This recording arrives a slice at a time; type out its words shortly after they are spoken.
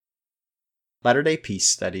Latter-day Peace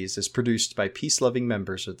Studies is produced by peace-loving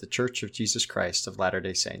members of The Church of Jesus Christ of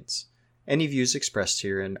Latter-day Saints. Any views expressed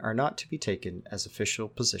herein are not to be taken as official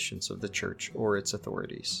positions of the Church or its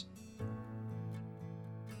authorities.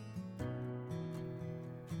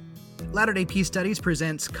 Latter-day Peace Studies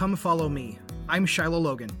presents Come Follow Me. I'm Shiloh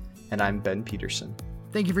Logan. And I'm Ben Peterson.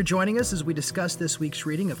 Thank you for joining us as we discuss this week's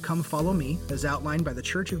reading of Come Follow Me, as outlined by The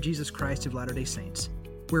Church of Jesus Christ of Latter-day Saints.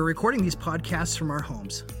 We're recording these podcasts from our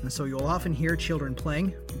homes, and so you'll often hear children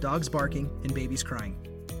playing, dogs barking, and babies crying.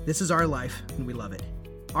 This is our life, and we love it.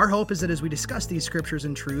 Our hope is that as we discuss these scriptures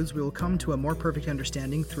and truths, we will come to a more perfect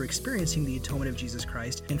understanding through experiencing the atonement of Jesus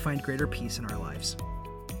Christ and find greater peace in our lives.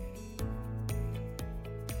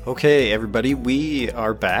 Okay, everybody, we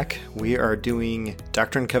are back. We are doing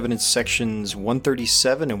Doctrine and Covenants sections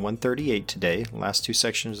 137 and 138 today, last two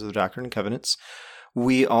sections of the Doctrine and Covenants.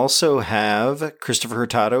 We also have Christopher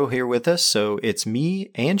Hurtado here with us, so it's me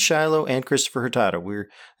and Shiloh and Christopher Hurtado.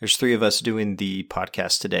 There's three of us doing the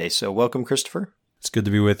podcast today, so welcome, Christopher. It's good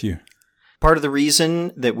to be with you. Part of the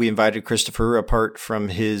reason that we invited Christopher, apart from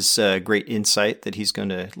his great insight that he's going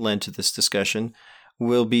to lend to this discussion,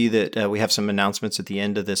 will be that we have some announcements at the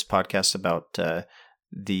end of this podcast about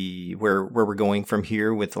where we're going from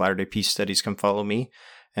here with Latter-day Peace Studies Come Follow Me.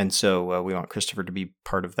 And so we want Christopher to be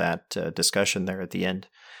part of that discussion there at the end.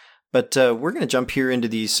 But we're going to jump here into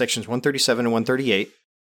these sections 137 and 138.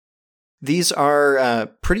 These are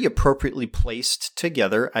pretty appropriately placed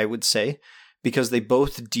together, I would say, because they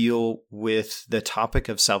both deal with the topic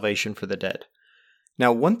of salvation for the dead.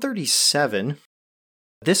 Now, 137,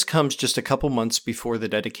 this comes just a couple months before the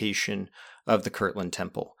dedication of the Kirtland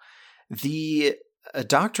Temple. The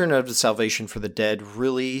doctrine of the salvation for the dead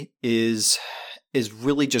really is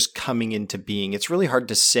really just coming into being. It's really hard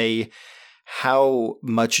to say how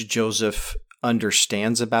much Joseph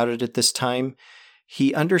understands about it at this time.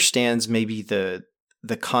 He understands maybe the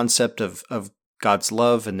concept of God's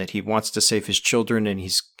love and that he wants to save his children and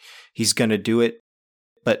he's going to do it.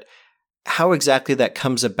 But how exactly that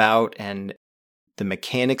comes about and the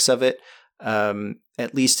mechanics of it,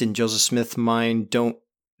 at least in Joseph Smith's mind,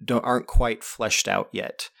 aren't quite fleshed out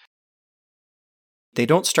yet. They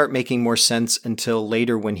don't start making more sense until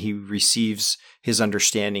later when he receives his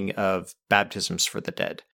understanding of baptisms for the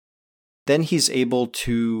dead. Then he's able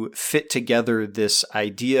to fit together this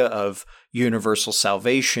idea of universal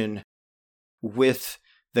salvation with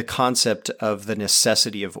the concept of the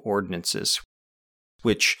necessity of ordinances,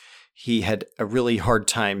 which he had a really hard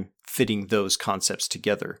time fitting those concepts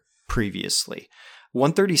together previously.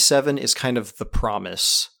 137 is kind of the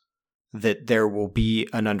promise that there will be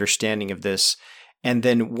an understanding of this. And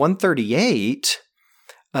then 138,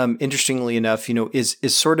 interestingly enough,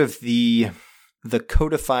 is sort of the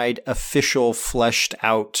codified, official, fleshed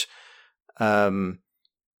out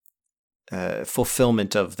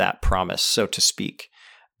fulfillment of that promise, so to speak.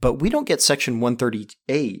 But we don't get section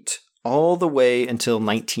 138 all the way until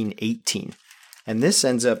 1918, and this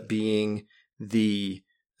ends up being the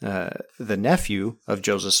nephew of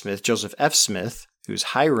Joseph Smith, Joseph F. Smith, who's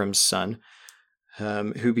Hiram's son,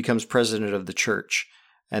 who becomes president of the church.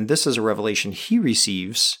 And this is a revelation he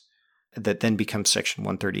receives that then becomes section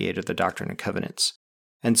 138 of the Doctrine and Covenants.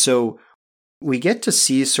 And so we get to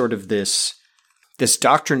see sort of this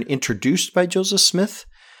doctrine introduced by Joseph Smith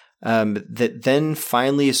that then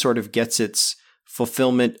finally sort of gets its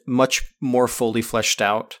fulfillment much more fully fleshed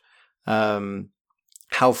out.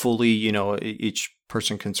 How fully, each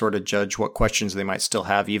person can sort of judge what questions they might still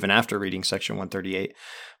have even after reading section 138.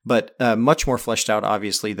 But much more fleshed out,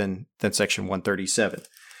 obviously, than section 137.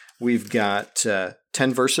 We've got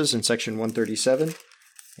 10 verses in section 137,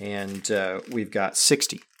 and we've got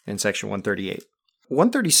 60 in section 138.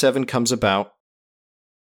 137 comes about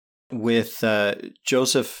with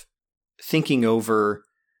Joseph thinking over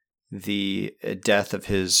the death of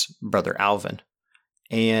his brother Alvin.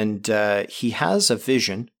 And he has a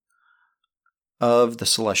vision of the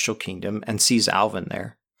celestial kingdom and sees Alvin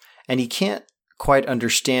there. And he can't quite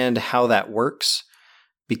understand how that works,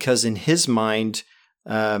 because in his mind,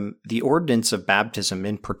 the ordinance of baptism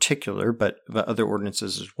in particular, but other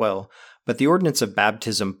ordinances as well, but the ordinance of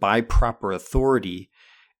baptism by proper authority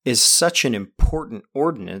is such an important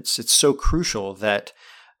ordinance. It's so crucial that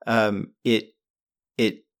the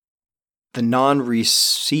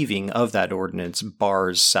non-receiving of that ordinance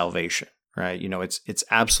bars salvation, right? It's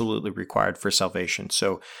absolutely required for salvation.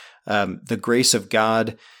 So the grace of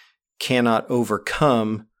God cannot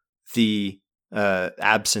overcome the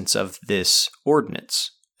absence of this ordinance,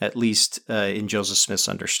 at least in Joseph Smith's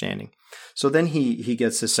understanding. So then he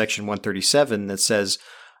gets this section 137 that says,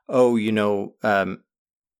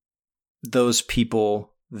 those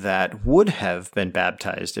people that would have been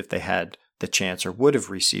baptized if they had the chance or would have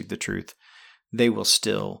received the truth, they will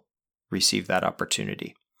still receive that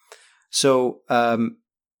opportunity. So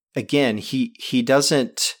again, he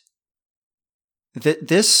doesn't.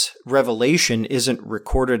 This revelation isn't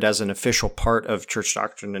recorded as an official part of church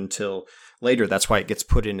doctrine until later. That's why it gets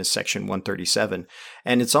put in as section 137.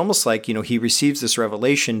 And it's almost like, he receives this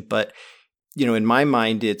revelation, but, in my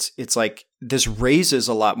mind, it's like this raises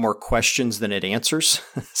a lot more questions than it answers,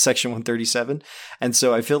 section 137. And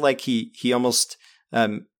so I feel like he almost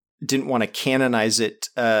didn't want to canonize it,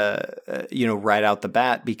 right out the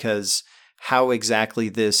bat, because how exactly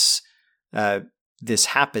this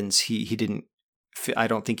happens, he didn't. I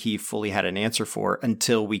don't think he fully had an answer for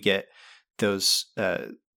until we get those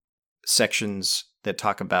sections that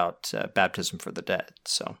talk about baptism for the dead.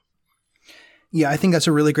 So, yeah, I think that's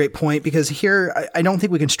a really great point, because here I don't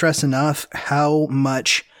think we can stress enough how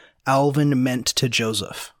much Alvin meant to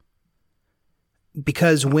Joseph.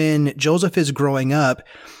 Because when Joseph is growing up,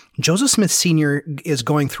 Joseph Smith Sr. is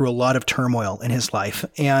going through a lot of turmoil in his life,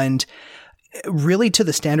 and really, to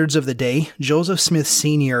the standards of the day, Joseph Smith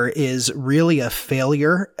Sr. is really a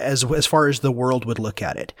failure as far as the world would look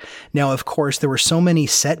at it. Now, of course, there were so many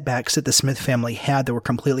setbacks that the Smith family had that were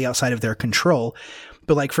completely outside of their control.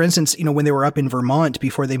 But like, for instance, when they were up in Vermont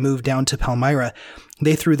before they moved down to Palmyra,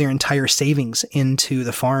 they threw their entire savings into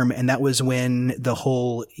the farm. And that was when the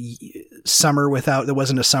whole summer there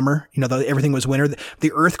wasn't a summer, everything was winter.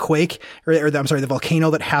 The earthquake, the volcano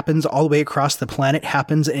that happens all the way across the planet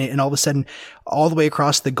happens. And all of a sudden, all the way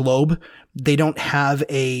across the globe, they don't have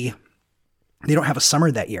a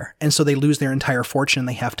summer that year. And so they lose their entire fortune and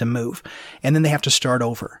they have to move. And then they have to start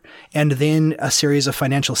over. And then a series of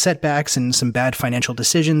financial setbacks and some bad financial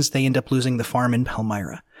decisions, they end up losing the farm in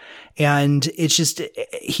Palmyra. And it's just,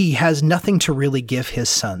 he has nothing to really give his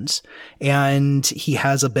sons. And he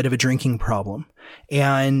has a bit of a drinking problem.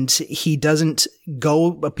 And he doesn't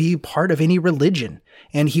be part of any religion.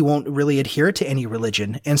 And he won't really adhere to any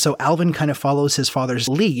religion. And so Alvin kind of follows his father's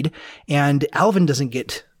lead. And Alvin doesn't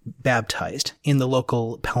get baptized in the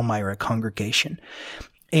local Palmyra congregation.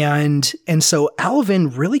 And so Alvin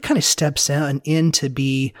really kind of steps in to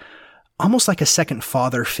be almost like a second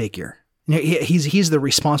father figure. He's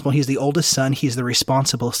the oldest son. He's the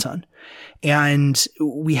responsible son. And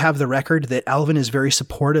we have the record that Alvin is very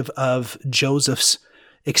supportive of Joseph's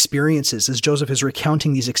experiences. As Joseph is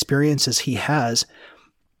recounting these experiences he has,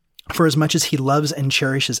 for as much as he loves and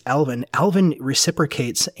cherishes Alvin, Alvin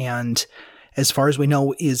reciprocates and, as far as we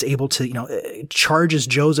know, is able to, charges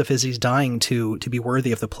Joseph as he's dying to be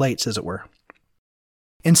worthy of the plates, as it were.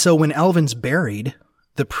 And so when Alvin's buried,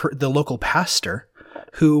 the local pastor,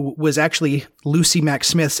 who was actually Lucy Mack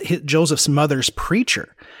Smith, Joseph's mother's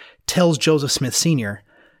preacher, tells Joseph Smith Sr.,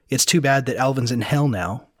 it's too bad that Alvin's in hell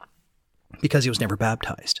now because he was never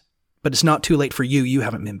baptized. But it's not too late for you. You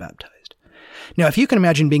haven't been baptized. Now, if you can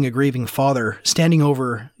imagine being a grieving father standing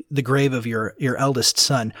over the grave of your eldest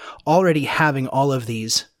son, already having all of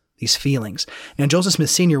these feelings. Now, Joseph Smith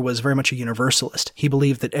Sr. was very much a universalist. He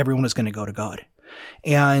believed that everyone was going to go to God.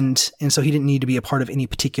 And so he didn't need to be a part of any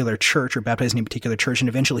particular church or baptized in any particular church. And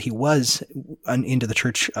eventually he was into the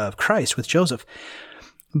Church of Christ with Joseph.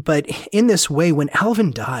 But in this way, when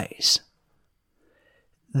Alvin dies,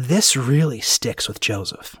 this really sticks with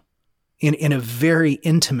Joseph in a very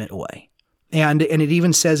intimate way. And it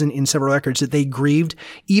even says in several records that they grieved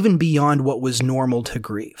even beyond what was normal to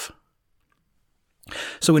grieve.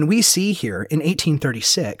 So when we see here in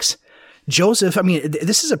 1836, Joseph,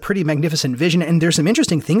 this is a pretty magnificent vision, and there's some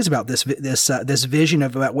interesting things about this vision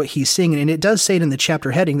about what he's seeing, and it does say it in the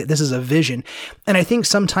chapter heading that this is a vision. And I think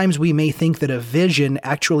sometimes we may think that a vision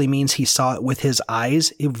actually means he saw it with his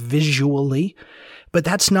eyes visually, but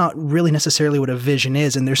that's not really necessarily what a vision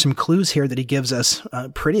is. And there's some clues here that he gives us,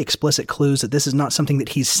 pretty explicit clues that this is not something that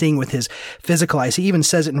he's seeing with his physical eyes. He even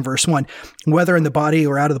says it in verse 1, whether in the body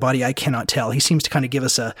or out of the body, I cannot tell. He seems to kind of give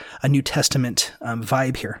us a New Testament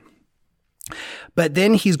vibe here. But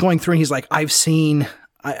then he's going through and he's like, I see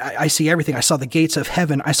everything. I saw the gates of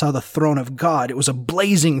heaven. I saw the throne of God. It was a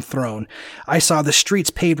blazing throne. I saw the streets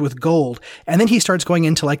paved with gold. And then he starts going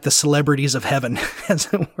into like the celebrities of heaven,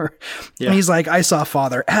 as it were. Yeah. And he's like, I saw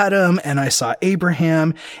Father Adam and I saw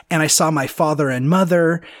Abraham and I saw my father and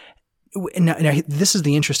mother. Now, this is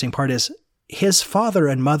the interesting part, is his father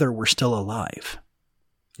and mother were still alive.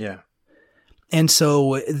 Yeah. And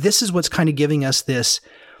so this is what's kind of giving us this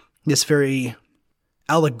very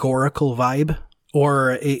allegorical vibe,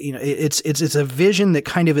 or it's a vision that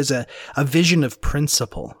kind of is a vision of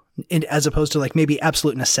principle, as opposed to like maybe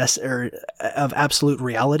absolute necessity or of absolute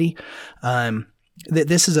reality.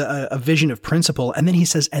 This is a vision of principle. And then he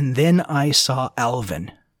says, and then I saw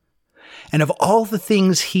Alvin. And of all the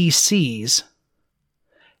things he sees,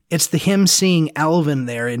 it's him seeing Alvin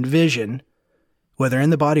there in vision, whether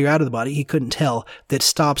in the body or out of the body, he couldn't tell, that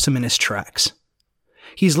stops him in his tracks.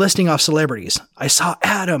 He's listing off celebrities. I saw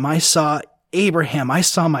Adam. I saw Abraham. I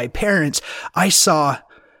saw my parents. I saw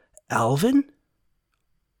Alvin.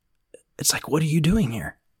 It's like, what are you doing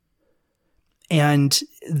here? And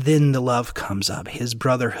then the love comes up, his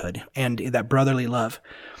brotherhood and that brotherly love.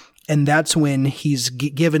 And that's when he's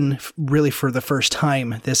given really for the first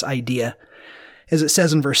time this idea. As it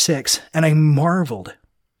says in verse 6, and I marveled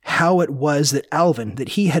how it was that Alvin, that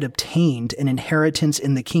he had obtained an inheritance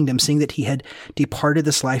in the kingdom, seeing that he had departed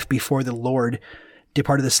this life before the Lord,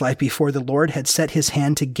 had set his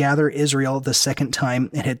hand to gather Israel the second time,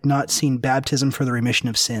 and had not seen baptism for the remission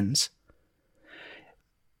of sins.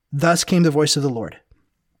 Thus came the voice of the Lord,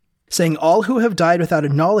 saying, all who have died without a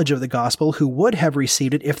knowledge of the gospel, who would have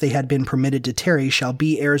received it if they had been permitted to tarry, shall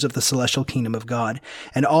be heirs of the celestial kingdom of God.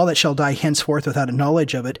 And all that shall die henceforth without a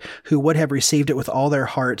knowledge of it, who would have received it with all their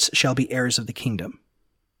hearts, shall be heirs of the kingdom.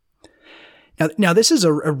 Now this is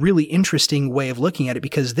a really interesting way of looking at it,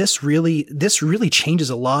 because this really changes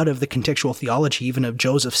a lot of the contextual theology, even of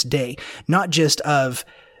Joseph's day, not just of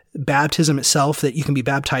baptism itself, that you can be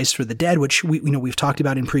baptized for the dead, which we've talked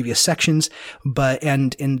about in previous sections, but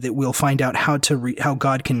and that we'll find out how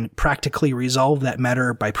God can practically resolve that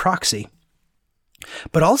matter by proxy.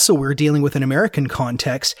 But also we're dealing with an American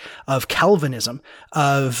context of Calvinism,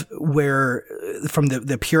 of where from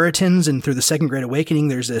the Puritans and through the Second Great Awakening,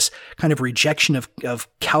 there's this kind of rejection of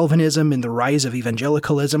Calvinism and the rise of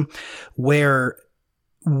evangelicalism, where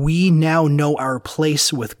we now know our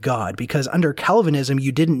place with God, because under Calvinism,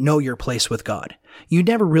 you didn't know your place with God. You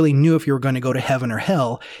never really knew if you were going to go to heaven or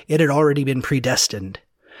hell. It had already been predestined.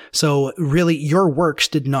 So really, your works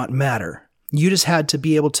did not matter. You just had to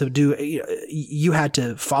be able to you had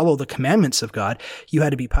to follow the commandments of God. You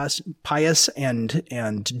had to be pious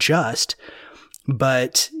and just,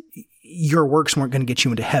 but your works weren't going to get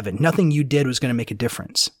you into heaven. Nothing you did was going to make a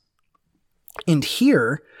difference. And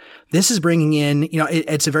here, this is bringing in,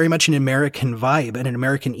 it's a very much an American vibe and an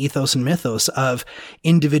American ethos and mythos of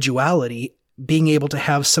individuality, being able to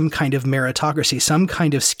have some kind of meritocracy, some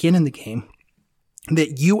kind of skin in the game,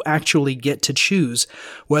 that you actually get to choose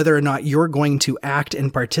whether or not you're going to act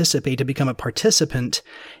and participate, to become a participant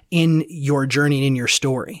in your journey and in your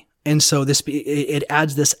story. And so it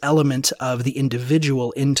adds this element of the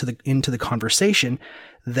individual into the conversation,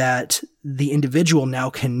 that the individual now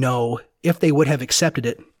can know if they would have accepted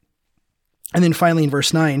it. And then finally in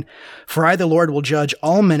verse 9, for I, the Lord, will judge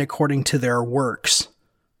all men according to their works,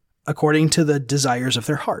 according to the desires of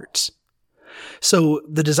their hearts. So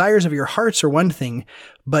the desires of your hearts are one thing,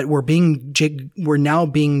 but we're now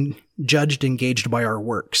being judged and gauged by our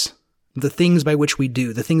works. The things by which we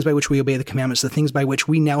do, the things by which we obey the commandments, the things by which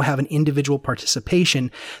we now have an individual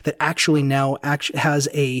participation that actually now has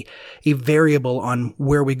a variable on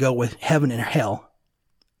where we go with heaven and hell.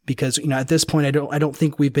 Because, at this point, I don't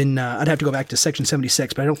think we've been, I'd have to go back to section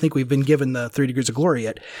 76, but I don't think we've been given the 3 degrees of glory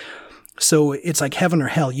yet. So it's like heaven or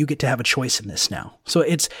hell. You get to have a choice in this now. So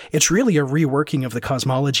it's really a reworking of the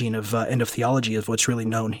cosmology and of theology of what's really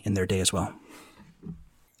known in their day as well.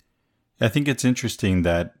 I think it's interesting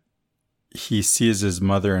that he sees his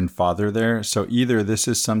mother and father there. So either this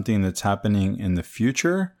is something that's happening in the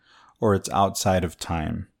future, or it's outside of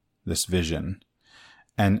time, this vision.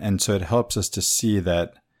 And so it helps us to see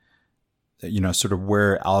that, sort of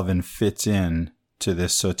where Alvin fits in to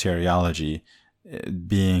this soteriology,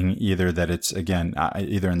 being either that it's, again,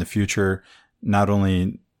 either in the future, not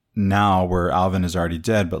only now where Alvin is already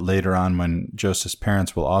dead, but later on when Joseph's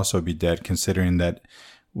parents will also be dead, considering that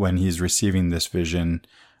when he's receiving this vision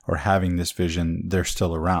or having this vision, they're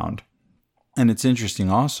still around. And it's interesting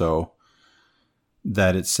also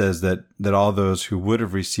that it says that all those who would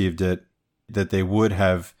have received it, that they would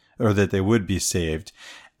have, or that they would be saved,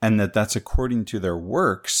 and that's according to their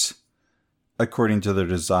works, according to the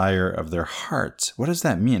desire of their hearts. What does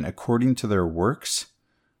that mean? According to their works?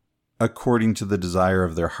 According to the desire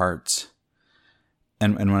of their hearts.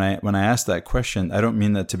 And when I ask that question, I don't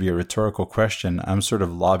mean that to be a rhetorical question. I'm sort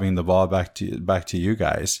of lobbing the ball back to you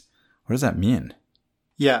guys. What does that mean?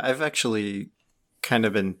 Yeah, I've actually kind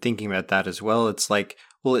of been thinking about that as well. It's like,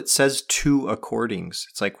 well, it says two accordings.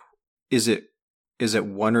 It's like, is it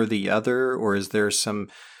one or the other, or is there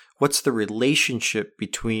what's the relationship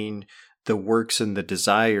between the works and the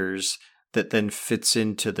desires that then fits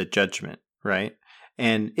into the judgment, right?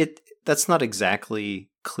 And that's not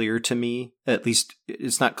exactly clear to me. At least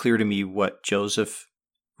it's not clear to me what Joseph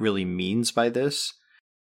really means by this.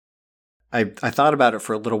 I thought about it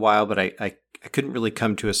for a little while, but I couldn't really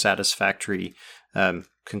come to a satisfactory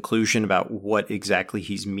conclusion about what exactly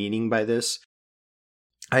he's meaning by this.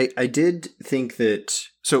 I did think that,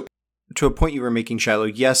 so to a point you were making, Shiloh,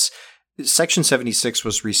 yes, Section 76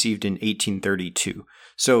 was received in 1832.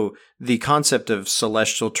 So the concept of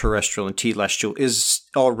celestial, terrestrial, and telestial is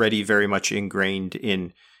already very much ingrained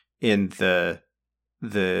in the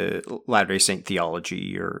Latter-day Saint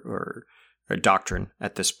theology or doctrine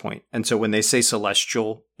at this point. And so when they say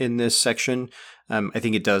celestial in this section, I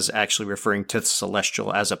think it does actually referring to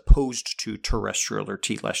celestial as opposed to terrestrial or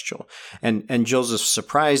telestial. And Joseph's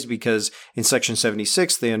surprised because in section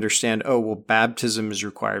 76, they understand, oh, well, baptism is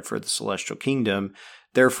required for the celestial kingdom.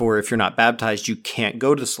 Therefore, if you're not baptized, you can't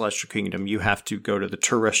go to the celestial kingdom. You have to go to the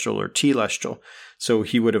terrestrial or telestial. So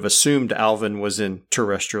he would have assumed Alvin was in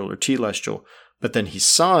terrestrial or telestial, but then he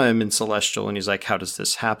saw him in celestial and he's like, how does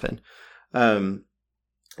this happen? I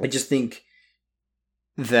just think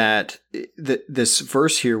that this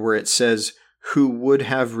verse here where it says, who would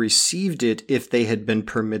have received it if they had been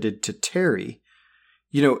permitted to tarry,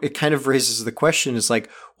 it kind of raises the question, is like,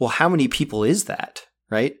 well, how many people is that,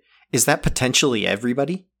 right? Is that potentially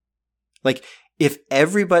everybody? Like, if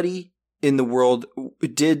everybody in the world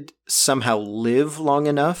did somehow live long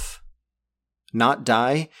enough, not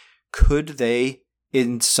die, could they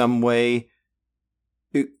in some way,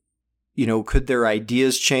 could their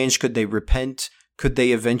ideas change? Could they repent? Could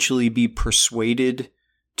they eventually be persuaded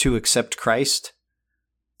to accept Christ?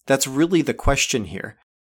 That's really the question here,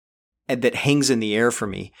 and that hangs in the air for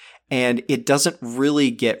me. And it doesn't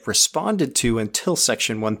really get responded to until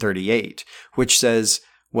section 138, which says,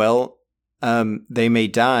 well, they may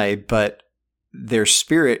die, but their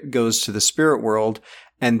spirit goes to the spirit world,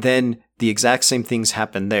 and then the exact same things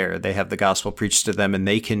happen there. They have the gospel preached to them, and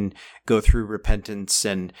they can go through repentance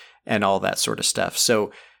and all that sort of stuff.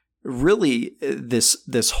 So really,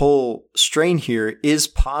 this whole strain here is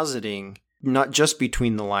positing, not just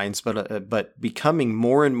between the lines, but becoming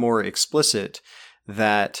more and more explicit,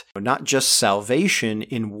 that not just salvation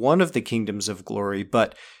in one of the kingdoms of glory,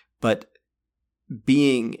 but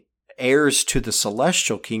being heirs to the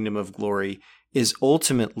celestial kingdom of glory is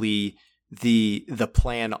ultimately the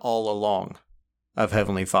plan all along of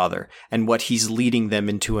Heavenly Father, and what he's leading them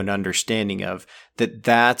into an understanding of,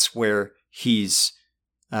 that's where his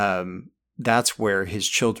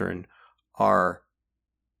children are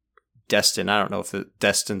destined. I don't know if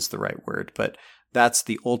destined's the right word, but that's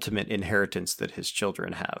the ultimate inheritance that his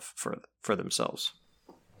children have for themselves.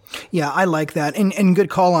 Yeah, I like that, and good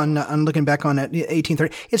call on looking back on it.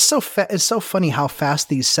 1830. It's so funny how fast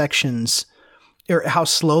these sections, or how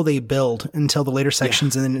slow they build until the later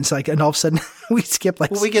sections, and then it's like, and all of a sudden we skip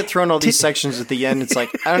like. Well, we get thrown all these sections at the end. It's like,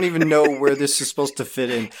 I don't even know where this is supposed to fit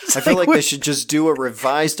in. I feel like they should just do a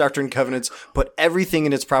revised Doctrine and Covenants, put everything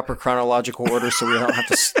in its proper chronological order, so we don't have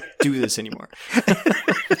to do this anymore.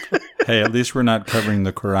 Hey, at least we're not covering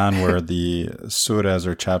the Quran where the surahs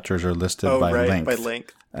or chapters are listed by length. By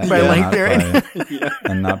length.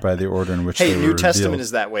 And not by the order in which they were New revealed. Testament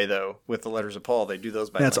is that way, though, with the letters of Paul. They do those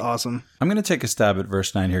by That's length. awesome. I'm going to take a stab at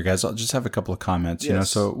verse 9 here, guys. I'll just have a couple of comments. Yes.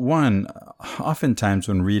 So one, oftentimes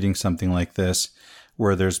when reading something like this,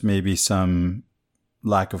 where there's maybe some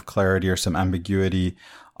lack of clarity or some ambiguity,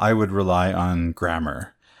 I would rely on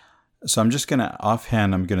grammar. So I'm just going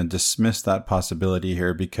to dismiss that possibility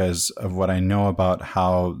here because of what I know about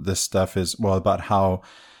how this stuff is, about how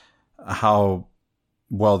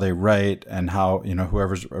well they write and how,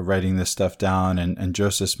 whoever's writing this stuff down and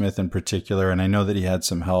Joseph Smith in particular. And I know that he had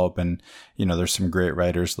some help, and, there's some great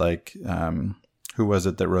writers like, who was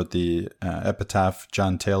it that wrote the epitaph?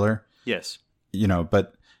 John Taylor. Yes.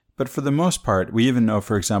 But for the most part, we even know,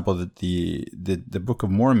 for example, that the Book of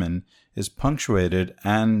Mormon is punctuated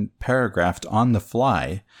and paragraphed on the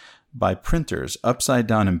fly by printers, upside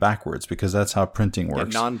down and backwards, because that's how printing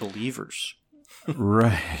works. Yeah, non-believers.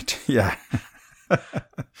 Right. Yeah.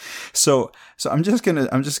 So I'm just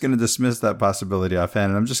gonna dismiss that possibility offhand,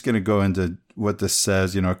 and I'm just gonna go into what this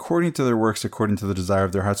says. According to their works, according to the desire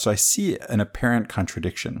of their hearts. So I see an apparent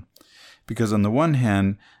contradiction, because on the one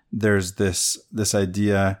hand, there's this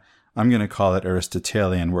idea, I'm going to call it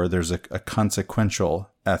Aristotelian, where there's a consequential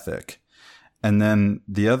ethic. And then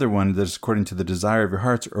the other one that's according to the desire of your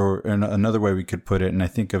hearts, or another way we could put it, and I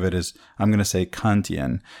think of it as, I'm going to say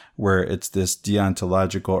Kantian, where it's this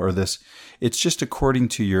deontological, or this, it's just according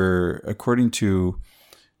to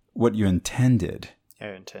what you intended.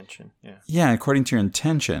 Your intention, yeah. Yeah, according to your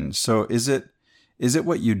intention. So is it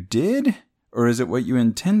what you did, or is it what you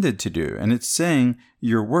intended to do? And it's saying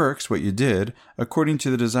your works, what you did, according to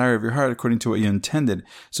the desire of your heart, according to what you intended.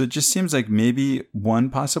 So it just seems like maybe one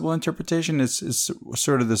possible interpretation is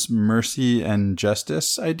sort of this mercy and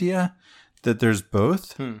justice idea, that there's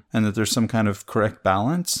both and that there's some kind of correct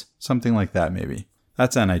balance, something like that maybe.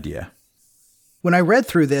 That's an idea. When I read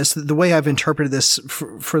through this, the way I've interpreted this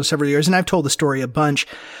for several years, and I've told the story a bunch,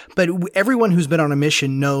 but everyone who's been on a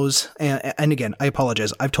mission knows, and again, I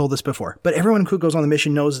apologize, I've told this before, but everyone who goes on the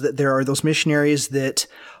mission knows that there are those missionaries that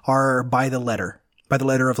are by the letter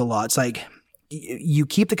of the law. It's like, you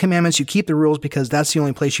keep the commandments, you keep the rules, because that's the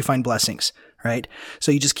only place you find blessings, right?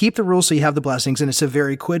 So you just keep the rules so you have the blessings, and it's a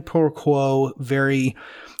very quid pro quo, very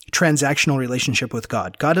transactional relationship with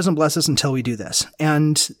God. God doesn't bless us until we do this.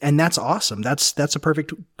 And that's awesome. That's a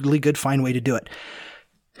perfectly good, fine way to do it.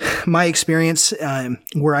 My experience,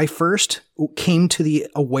 where I first came to the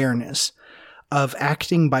awareness of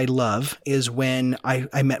acting by love is when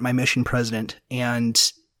I met my mission president,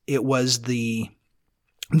 and it was the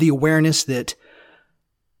awareness that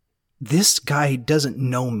this guy doesn't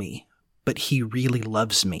know me, but he really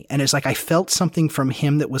loves me. And it's like I felt something from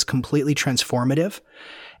him that was completely transformative.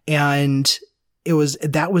 And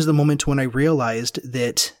that was the moment when I realized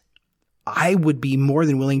that I would be more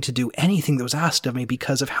than willing to do anything that was asked of me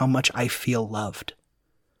because of how much I feel loved.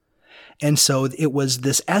 And so it was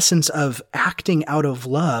this essence of acting out of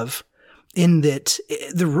love, in that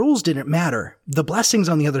the rules didn't matter. The blessings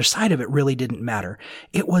on the other side of it really didn't matter.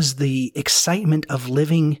 It was the excitement of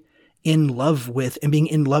living in love with and being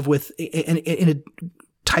in love with in a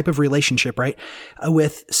type of relationship, right?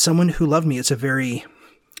 With someone who loved me. It's a very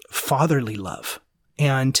fatherly love,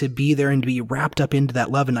 and to be there and to be wrapped up into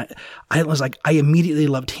that love. And I was like, I immediately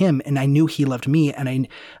loved him, and I knew he loved me, and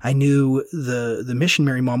I knew the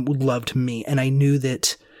missionary mom loved me, and I knew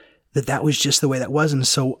that was just the way that was. And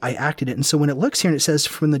so I acted it. And so when it looks here and it says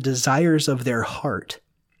from the desires of their heart,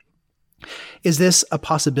 is this a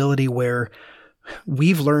possibility where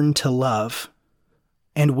we've learned to love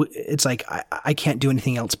and it's like, I can't do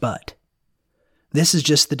anything else but? This is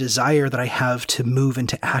just the desire that I have to move and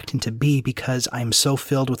to act and to be, because I'm so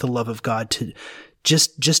filled with the love of God to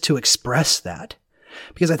just to express that.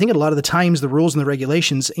 Because I think a lot of the times the rules and the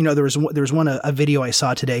regulations, there was a video I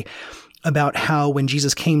saw today about how when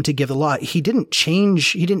Jesus came to give the law, he didn't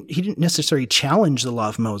necessarily challenge the law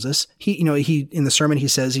of Moses. He in the sermon, he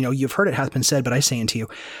says, you've heard it hath been said, but I say unto you.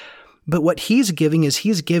 But what he's giving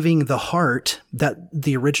the heart that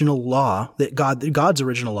the original law, that God's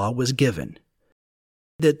original law was given.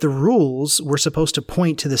 That the rules were supposed to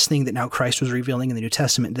point to this thing that now Christ was revealing in the New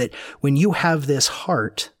Testament, that when you have this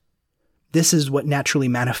heart, this is what naturally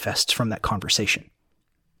manifests from that conversation.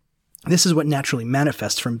 This is what naturally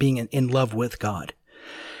manifests from being in love with God.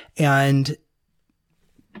 And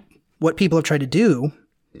what people have tried to do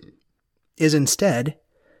is instead,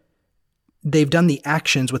 they've done the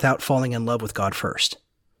actions without falling in love with God first.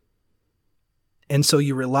 And so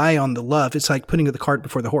you rely on the love. It's like putting the cart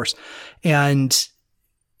before the horse. And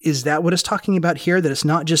is that what it's talking about here? That it's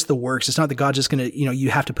not just the works. It's not that God's just going to, you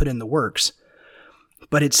have to put in the works.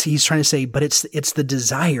 But he's trying to say, but it's the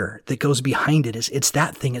desire that goes behind it. It's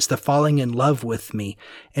that thing. It's the falling in love with me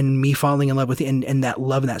and me falling in love with you, and that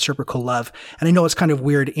love and that reciprocal love. And I know it's kind of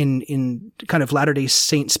weird in kind of Latter-day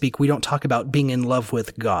Saint speak. We don't talk about being in love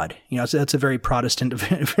with God. That's a very Protestant,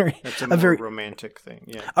 that's a very romantic thing.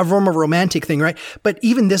 Yeah. A more romantic thing, right? But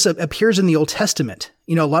even this appears in the Old Testament.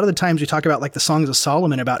 A lot of the times we talk about like the Songs of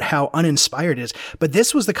Solomon about how uninspired it is. But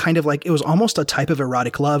this was the kind of like, it was almost a type of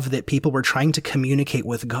erotic love that people were trying to communicate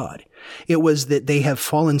with God. It was that they have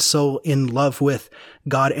fallen so in love with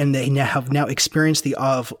God, and they have now experienced the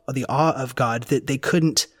awe of God that they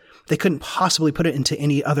couldn't possibly put it into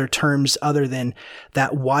any other terms other than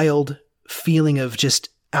that wild feeling of just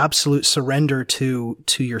absolute surrender to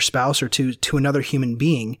your spouse or to another human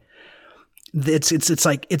being. It's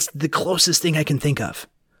like, it's the closest thing I can think of.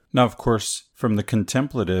 Now, of course, from the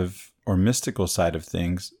contemplative or mystical side of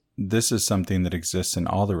things, this is something that exists in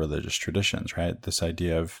all the religious traditions, right? This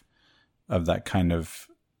idea of that kind of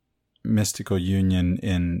mystical union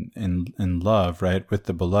in love, right? With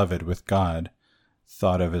the beloved, with God,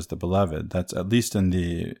 thought of as the beloved. That's at least in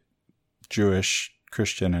the Jewish,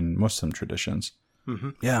 Christian, and Muslim traditions. Mm-hmm.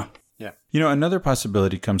 Yeah. Yeah. Another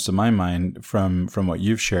possibility comes to my mind from what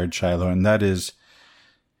you've shared, Shiloh, and that is,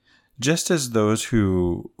 just as those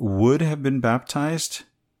who would have been baptized,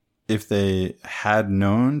 if they had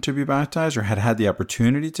known to be baptized or had the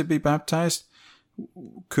opportunity to be baptized,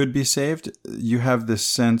 could be saved, you have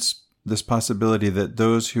this possibility that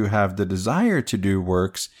those who have the desire to do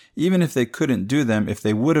works, even if they couldn't do them, if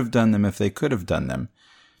they would have done them, if they could have done them,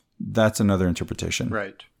 that's another interpretation.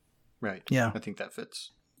 Right. Yeah. I think that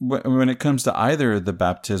fits. When it comes to either the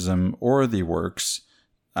baptism or the works,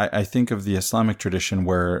 I think of the Islamic tradition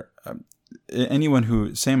where anyone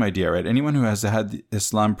who, same idea, right? Anyone who has had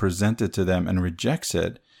Islam presented to them and rejects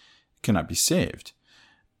it cannot be saved.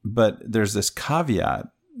 But there's this caveat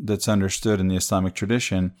that's understood in the Islamic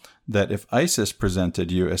tradition that if ISIS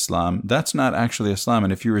presented you Islam, that's not actually Islam.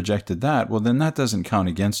 And if you rejected that, well, then that doesn't count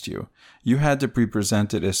against you. You had to be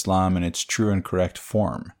presented Islam in its true and correct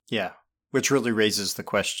form. Yeah. Which really raises the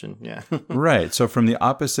question. Yeah. Right. So from the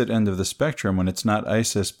opposite end of the spectrum, when it's not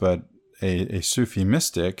ISIS, but a Sufi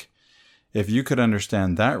mystic, if you could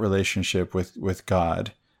understand that relationship with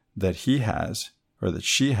God that he has, or that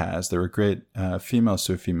she has, there were great female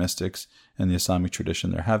Sufi mystics in the Islamic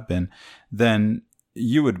tradition, there have been, then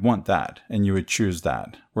you would want that and you would choose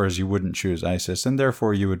that, whereas you wouldn't choose ISIS, and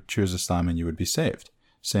therefore you would choose Islam and you would be saved.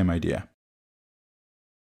 Same idea.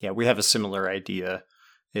 Yeah, we have a similar idea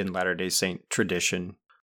in Latter-day Saint tradition,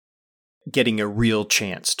 getting a real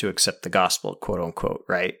chance to accept the gospel, quote unquote,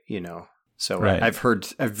 right? So right. I've heard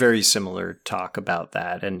a very similar talk about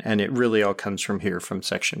that. And it really all comes from here, from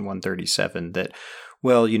section 137, that,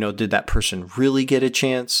 well, did that person really get a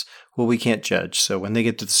chance? Well, we can't judge. So when they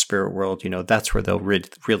get to the spirit world, that's where they'll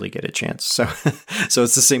really get a chance. So it's the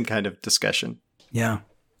same kind of discussion. Yeah,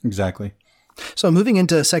 exactly. So moving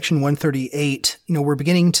into section 138, we're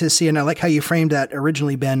beginning to see, and I like how you framed that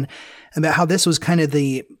originally, Ben, about how this was kind of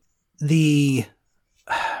the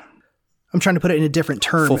I'm trying to put it in a different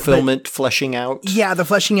term. Fulfillment, fleshing out. Yeah, the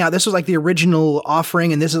fleshing out. This was like the original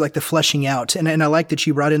offering, and this is like the fleshing out. And I like that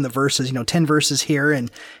you brought in the verses, 10 verses here and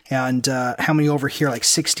how many over here? Like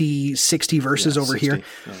 60 verses over 60, here.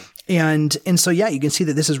 Yeah. And so, yeah, you can see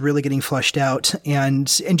that this is really getting fleshed out. And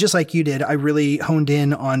just like you did, I really honed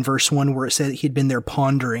in on verse 1 where it said he'd been there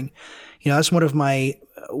pondering. That's one of my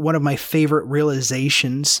favorite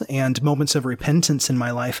realizations and moments of repentance in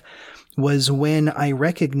my life, was when I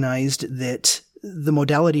recognized that the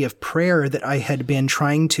modality of prayer that I had been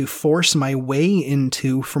trying to force my way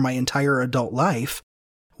into for my entire adult life,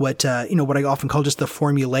 what I often call just the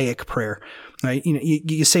formulaic prayer, right?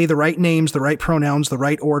 You say the right names, the right pronouns, the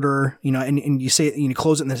right order, and you say it, you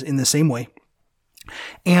close it in the same way.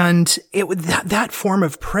 And that form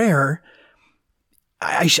of prayer,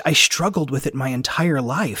 I struggled with it my entire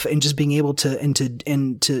life, and just being able to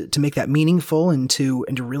make that meaningful and to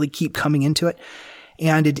really keep coming into it.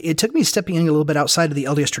 And it took me stepping in a little bit outside of the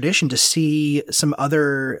LDS tradition to see some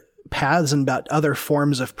other paths and about other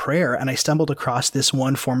forms of prayer. And I stumbled across this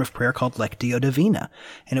one form of prayer called Lectio Divina,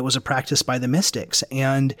 and it was a practice by the mystics.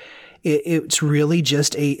 And it's really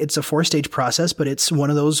just it's a 4-stage process, but it's one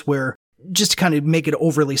of those where, just to kind of make it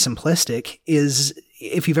overly simplistic, is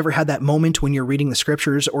if you've ever had that moment when you're reading the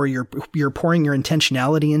scriptures or you're pouring your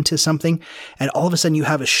intentionality into something, and all of a sudden you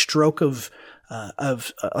have a stroke of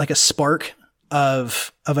like a spark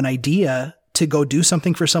of an idea to go do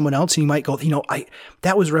something for someone else. And you might go,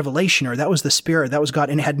 that was revelation, or that was the Spirit, that was God.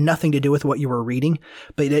 And it had nothing to do with what you were reading.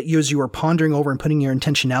 But as you were pondering over and putting your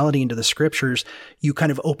intentionality into the scriptures, you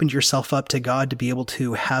kind of opened yourself up to God to be able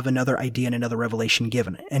to have another idea and another revelation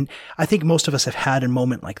given. And I think most of us have had a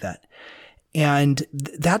moment like that. And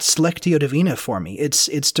that's Lectio Divina for me. It's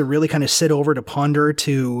to really kind of sit over, to ponder,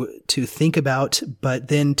 to think about, but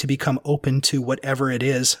then to become open to whatever it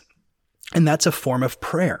is. And that's a form of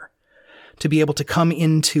prayer, to be able to come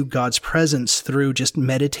into God's presence through just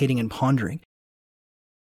meditating and pondering.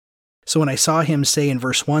 So when I saw him say in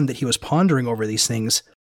verse 1 that he was pondering over these things,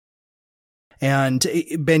 and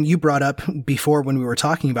Ben, you brought up before when we were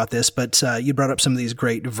talking about this, but you brought up some of these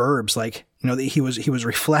great verbs, like, that he was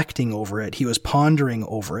reflecting over it, he was pondering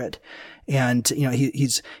over it, and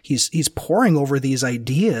he's poring over these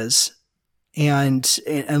ideas, and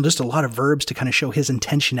just a lot of verbs to kind of show his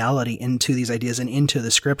intentionality into these ideas and into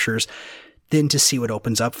the scriptures, then to see what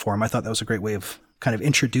opens up for him. I thought that was a great way of kind of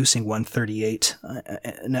introducing 138,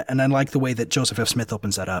 and I like the way that Joseph F. Smith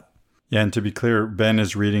opens that up. Yeah, and to be clear, Ben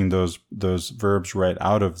is reading those verbs right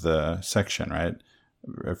out of the section, right?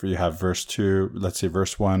 If you have verse 2, let's see,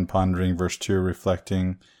 verse 1, pondering, verse 2,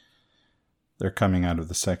 reflecting, they're coming out of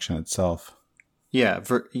the section itself. Yeah,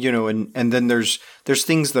 and then there's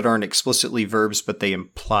things that aren't explicitly verbs, but they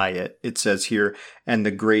imply it. It says here, and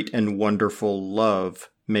the great and wonderful love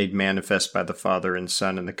made manifest by the Father and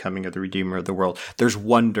Son in the coming of the Redeemer of the world. There's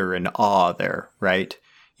wonder and awe there, right?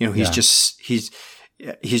 He's just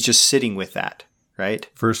sitting with that, right?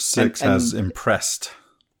 Verse 6 has impressed.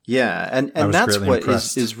 Yeah, and that's what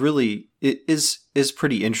is really is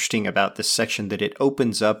pretty interesting about this section, that it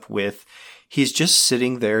opens up with he's just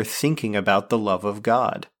sitting there thinking about the love of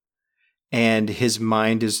God. and his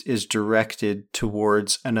mind is directed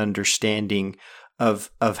towards an understanding of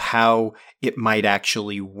how it might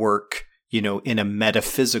actually work, in a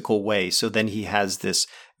metaphysical way. So then he has this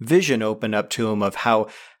vision open up to him of how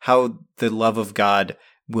the love of God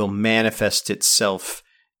will manifest itself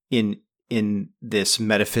in this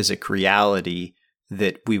metaphysic reality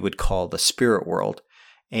that we would call the spirit world.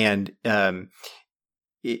 And I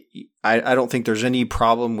don't think there's any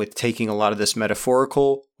problem with taking a lot of this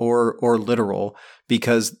metaphorical or literal,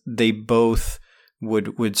 because they both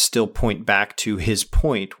would still point back to his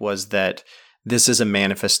point, was that this is a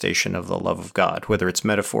manifestation of the love of God, whether it's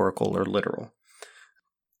metaphorical or literal.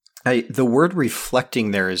 The word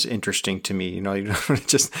reflecting there is interesting to me. You don't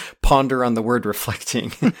just ponder on the word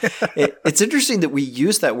reflecting. It's interesting that we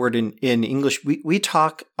use that word in English. We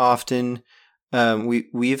talk often.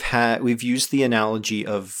 We've used the analogy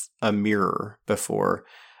of a mirror before,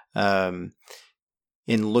 in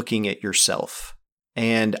looking at yourself,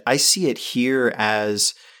 and I see it here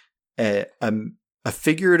as a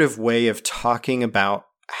figurative way of talking about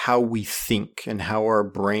how we think and how our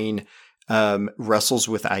brain wrestles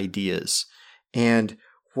with ideas. And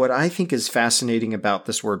what I think is fascinating about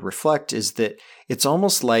this word reflect is that it's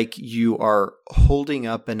almost like you are holding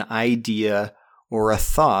up an idea or a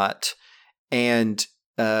thought and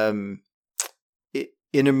in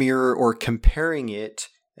a mirror, or comparing it.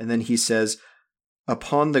 And then he says,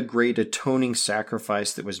 upon the great atoning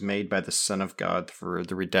sacrifice that was made by the Son of God for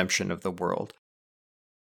the redemption of the world.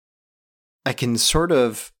 I can sort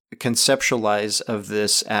of conceptualize of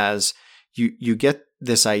this as you get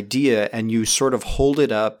this idea and you sort of hold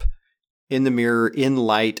it up in the mirror in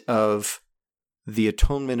light of the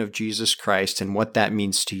atonement of Jesus Christ and what that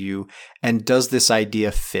means to you. And does this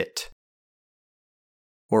idea fit?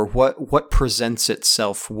 Or what presents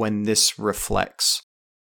itself when this reflects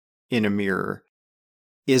in a mirror?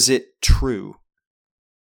 Is it true?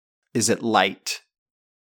 Is it light?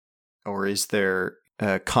 Or is there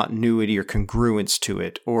continuity or congruence to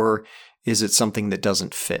it? Or is it something that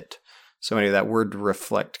doesn't fit? So anyway, that word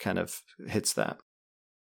reflect kind of hits that.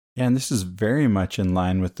 Yeah, and this is very much in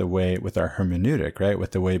line with our hermeneutic, right?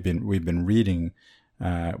 With the way we've been reading,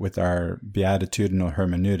 with our beatitudinal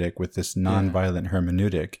hermeneutic, with this nonviolent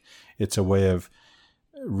hermeneutic. It's a way of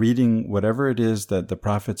reading whatever it is that the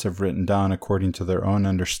prophets have written down according to their own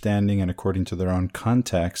understanding and according to their own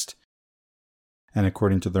context and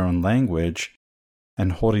according to their own language,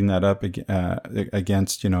 and holding that up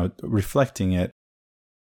against, reflecting it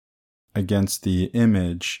against the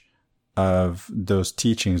image of those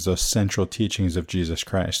teachings, those central teachings of Jesus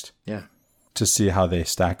Christ. Yeah. To see how they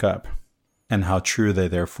stack up and how true they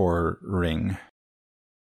therefore ring.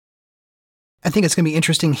 I think it's going to be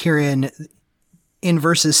interesting here in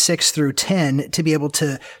verses 6 through 10 to be able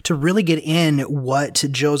to really get in what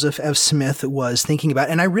Joseph F. Smith was thinking about.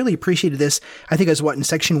 And I really appreciated this. I think it was in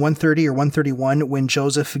section 130 or 131 when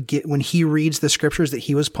when he reads the scriptures that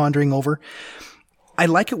he was pondering over. I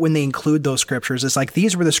like it when they include those scriptures. It's like,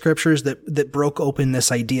 these were the scriptures that broke open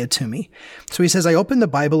this idea to me. So he says, I opened the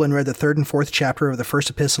Bible and read the 3rd and 4th chapter of the first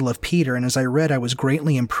epistle of Peter. And as I read, I was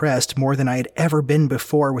greatly impressed, more than I had ever been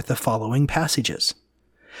before, with the following passages.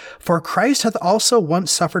 For Christ hath also once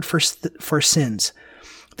suffered for sins,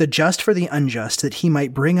 the just for the unjust, that he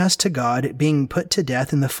might bring us to God, being put to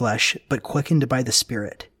death in the flesh, but quickened by the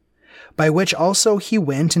Spirit. By which also he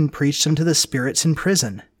went and preached unto the spirits in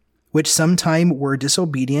prison, which sometime were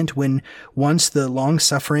disobedient, when once the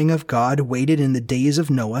long-suffering of God waited in the days of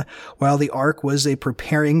Noah, while the ark was a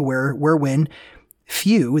preparing, wherein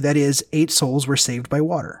few, that is, 8 souls, were saved by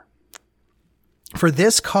water. For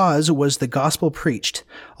this cause was the gospel preached,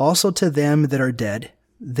 also to them that are dead,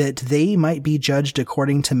 that they might be judged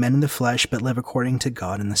according to men in the flesh, but live according to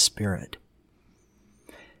God in the Spirit.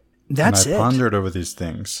 That's it. And I pondered over these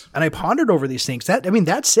things.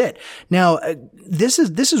 That's it. Now, this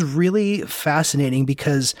is really fascinating,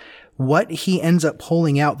 because what he ends up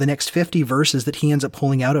pulling out, the next 50 verses that he ends up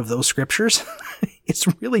pulling out of those scriptures, it's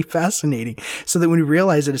really fascinating. So that when we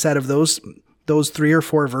realize that it's out of those 3 or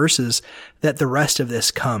 4 verses that the rest of this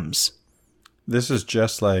comes. This is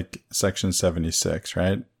just like section 76,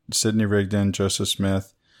 right? Sidney Rigdon, Joseph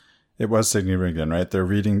Smith. It was Sidney Rigdon, right? They're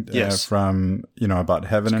reading from, about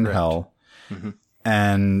heaven and hell. Mm-hmm.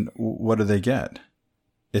 And what do they get?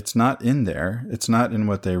 It's not in there. It's not in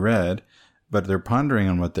what they read, but they're pondering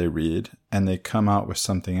on what they read, and they come out with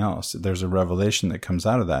something else. There's a revelation that comes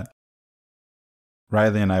out of that.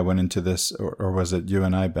 Riley and I went into this, or was it you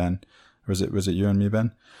and I, Ben? Or was it you and me,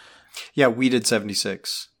 Ben? Yeah, we did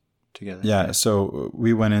 76 together. Yeah, so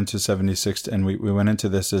we went into 76, and we went into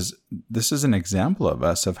this as an example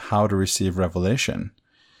of how to receive revelation.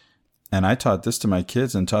 And I taught this to my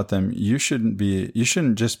kids and taught them, you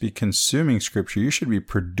shouldn't just be consuming Scripture. You should be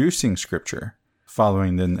producing Scripture,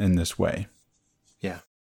 following them in this way. Yeah.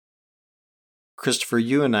 Christopher,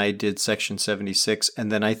 you and I did section 76,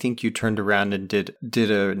 and then I think you turned around and did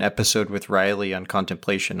an episode with Riley on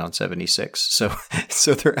contemplation on 76.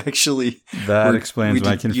 So they're actually... That explains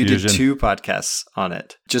my confusion. You did 2 podcasts on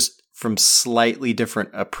it, just from slightly different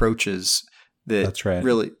approaches That's right.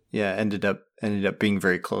 Really, ended up being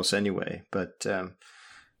very close anyway. But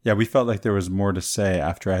yeah, we felt like there was more to say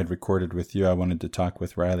after I had recorded with you. I wanted to talk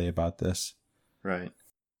with Riley about this. Right.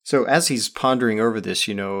 So as he's pondering over this,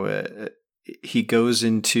 he goes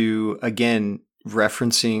into, again,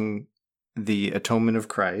 referencing the atonement of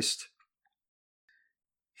Christ.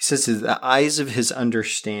 He says the eyes of his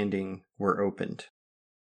understanding were opened,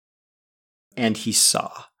 and he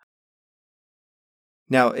saw.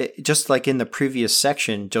 Now, just like in the previous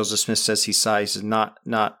section, Joseph Smith says he saw. He's not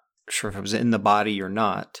sure if it was in the body or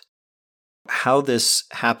not. How this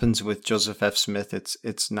happens with Joseph F. Smith,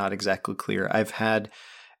 it's not exactly clear. I've had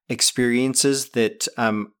experiences that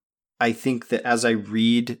I think that as I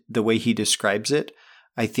read the way he describes it,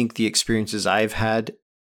 I think the experiences I've had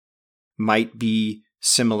might be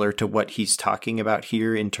similar to what he's talking about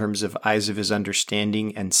here in terms of eyes of his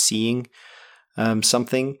understanding and seeing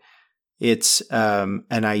something. It's an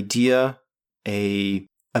idea, a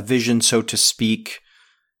vision, so to speak,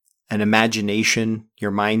 an imagination,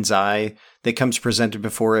 your mind's eye that comes presented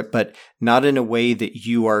before it, but not in a way that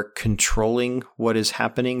you are controlling what is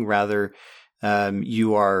happening. Rather,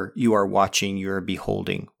 you are watching, you are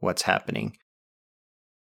beholding what's happening.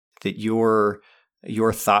 That your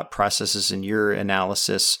thought processes and your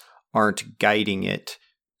analysis aren't guiding it,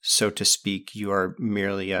 so to speak. You are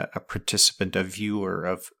merely a participant, a viewer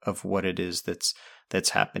of what it is that's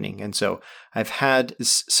happening. And so I've had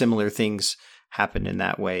similar things happen in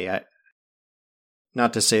that way.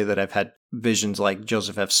 Not to say that I've had visions like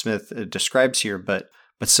Joseph F. Smith describes here, but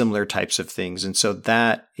similar types of things. And so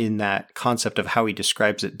that, in that concept of how he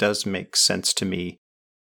describes it, does make sense to me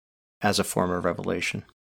as a form of revelation.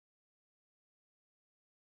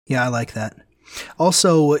 Yeah, I like that.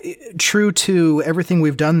 Also, true to everything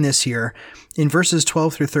we've done this year, in verses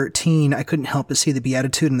 12 through 13, I couldn't help but see the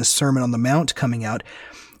Beatitude in the Sermon on the Mount coming out.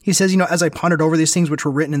 He says, as I pondered over these things which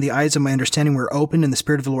were written, and the eyes of my understanding were opened, and the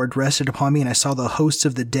Spirit of the Lord rested upon me, and I saw the hosts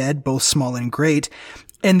of the dead, both small and great,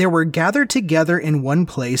 and there were gathered together in one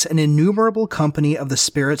place an innumerable company of the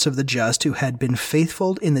spirits of the just who had been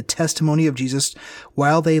faithful in the testimony of Jesus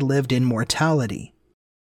while they lived in mortality,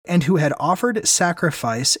 and who had offered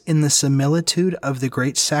sacrifice in the similitude of the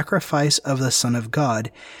great sacrifice of the Son of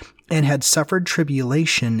God, and had suffered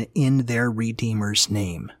tribulation in their Redeemer's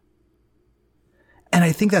name. And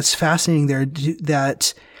I think that's fascinating there,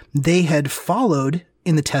 that they had followed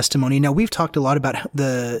in the testimony. Now, we've talked a lot about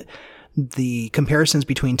the comparisons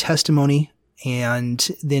between testimony and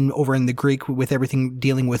then over in the Greek with everything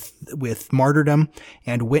dealing with martyrdom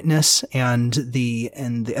and witness and the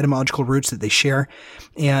etymological roots that they share.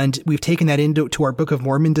 And we've taken that into our Book of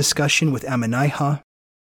Mormon discussion with Ammonihah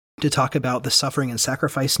to talk about the suffering and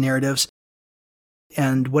sacrifice narratives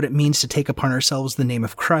and what it means to take upon ourselves the name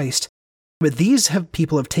of Christ. But these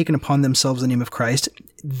people have taken upon themselves the name of Christ.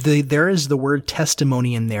 There is the word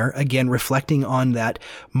testimony in there, again, reflecting on that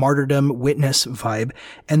martyrdom, witness vibe.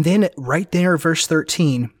 And then right there, verse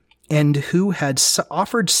 13, and who had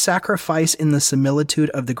offered sacrifice in the similitude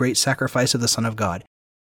of the great sacrifice of the Son of God.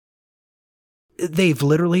 They've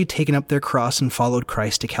literally taken up their cross and followed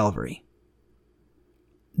Christ to Calvary.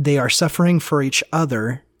 They are suffering for each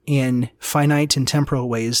other in finite and temporal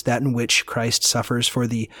ways, that in which Christ suffers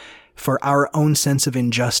for our own sense of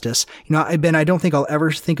injustice. Ben, I don't think I'll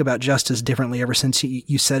ever think about justice differently ever since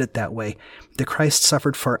you said it that way. That Christ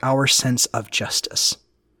suffered for our sense of justice.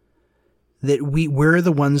 That we're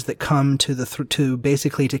the ones that come to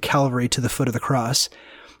basically to Calvary, to the foot of the cross,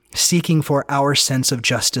 seeking for our sense of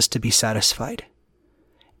justice to be satisfied.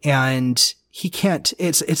 And he can't,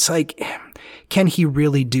 it's like, can he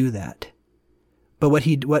really do that? But what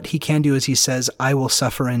he can do is he says, I will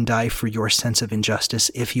suffer and die for your sense of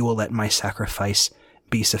injustice if you will let my sacrifice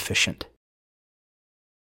be sufficient.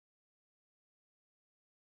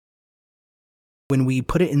 When we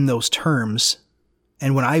put it in those terms,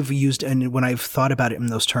 and when I've thought about it in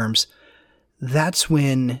those terms, that's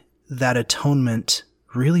when that atonement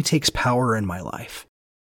really takes power in my life.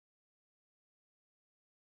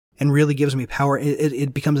 And really gives me power.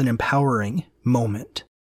 It becomes an empowering moment.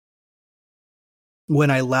 When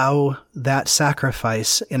I allow that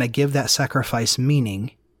sacrifice and I give that sacrifice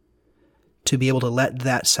meaning, to be able to let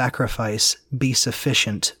that sacrifice be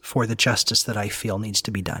sufficient for the justice that I feel needs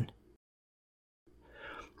to be done.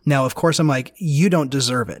 Now, of course, I'm like, you don't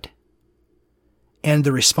deserve it. And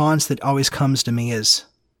the response that always comes to me is,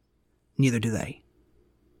 neither do they.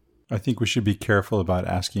 I think we should be careful about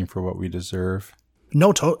asking for what we deserve.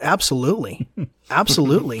 No, absolutely.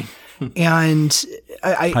 Absolutely. And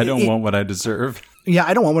I don't want what I deserve. Yeah,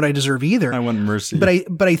 I don't want what I deserve either. I want mercy.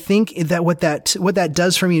 But I think that what that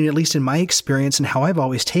does for me, at least in my experience and how I've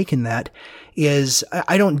always taken that, is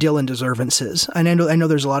I don't deal in deservances. And I know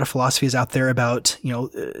there's a lot of philosophies out there about,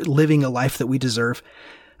 living a life that we deserve.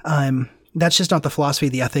 That's just not the philosophy,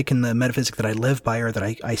 the ethic, and the metaphysic that I live by or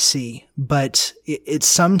that I see. But it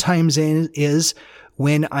sometimes is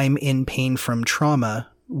when I'm in pain from trauma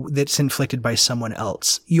that's inflicted by someone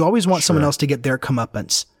else. You always want someone else to get their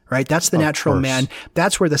comeuppance, right? That's the natural man.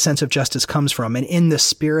 That's where the sense of justice comes from. And in the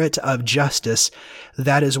spirit of justice,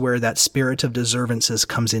 that is where that spirit of deservances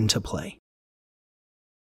comes into play.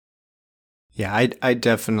 Yeah, I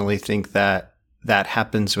definitely think that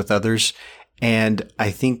happens with others. And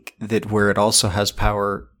I think that where it also has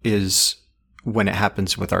power is when it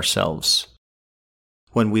happens with ourselves.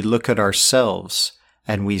 When we look at ourselves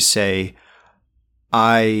and we say,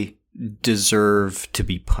 I deserve to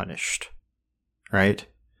be punished, right?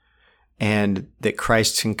 And that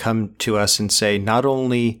Christ can come to us and say, not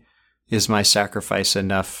only is my sacrifice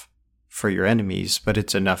enough for your enemies, but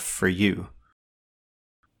it's enough for you.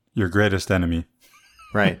 Your greatest enemy.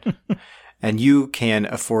 Right. And you can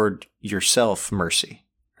afford yourself mercy,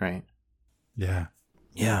 right? Yeah.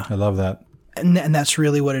 Yeah. I love that. And that's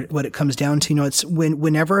really what it comes down to. It's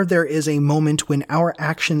whenever there is a moment when our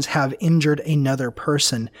actions have injured another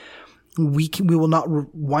person, we will not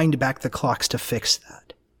wind back the clocks to fix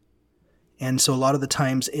that. And so a lot of the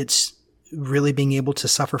times it's really being able to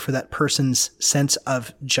suffer for that person's sense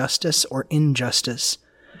of justice or injustice,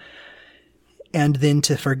 and then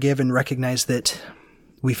to forgive and recognize that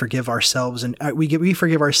we forgive ourselves, and we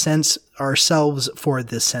forgive ourselves for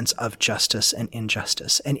this sense of justice and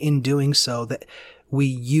injustice. And in doing so, that we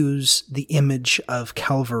use the image of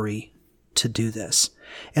Calvary to do this.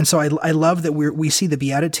 And so I love that we see the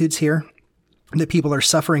Beatitudes here, that people are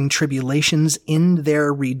suffering tribulations in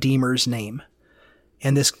their Redeemer's name.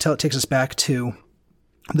 And this takes us back to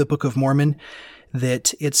the Book of Mormon,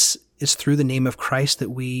 that it's through the name of Christ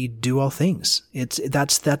that we do all things.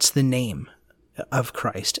 That's the name of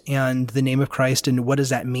Christ, and the name of Christ. And what does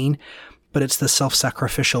that mean? But it's the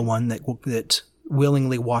self-sacrificial one that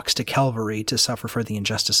willingly walks to Calvary to suffer for the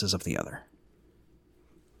injustices of the other.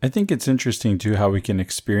 I think it's interesting too how we can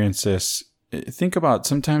experience this. Think about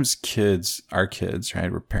sometimes our kids,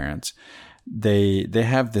 right? We're parents. They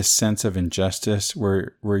have this sense of injustice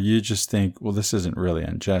where you just think, well, this isn't really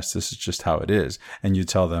unjust. This is just how it is. And you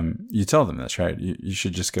tell them this, right? You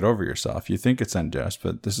should just get over yourself. You think it's unjust,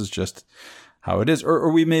 but this is just how it is.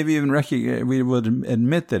 Or we maybe even we would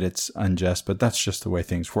admit that it's unjust, but that's just the way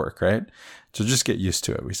things work, right? So just get used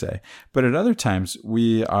to it, we say. But at other times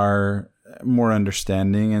we are more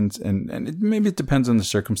understanding and maybe it depends on the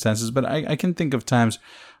circumstances, but I can think of times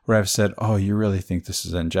where I've said, oh, you really think this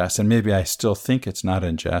is unjust? And maybe I still think it's not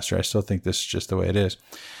unjust, or I still think this is just the way it is.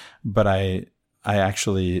 But I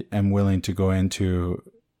actually am willing to go into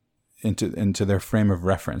their frame of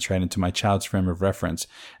reference, right? Into my child's frame of reference.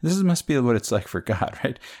 This must be what it's like for God,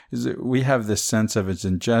 right? Is that we have this sense of it's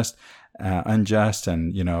unjust,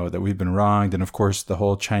 and that we've been wronged. And of course, the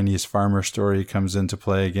whole Chinese farmer story comes into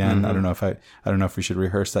play again. Mm-hmm. I don't know if we should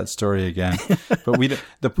rehearse that story again. But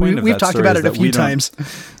the point of we've that talked story about is it a that few times.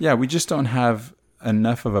 Yeah, we just don't have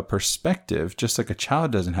enough of a perspective. Just like a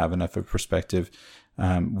child doesn't have enough of a perspective,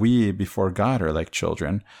 we before God are like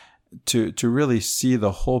children. To really see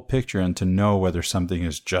the whole picture and to know whether something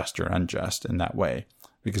is just or unjust in that way,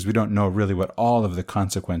 because we don't know really what all of the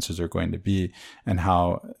consequences are going to be and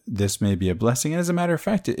how this may be a blessing. And as a matter of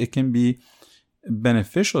fact, it can be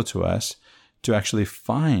beneficial to us to actually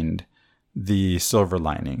find the silver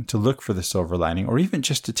lining, to look for the silver lining, or even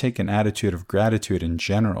just to take an attitude of gratitude in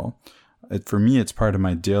general. For me, it's part of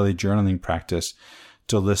my daily journaling practice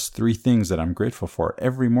to list 3 things that I'm grateful for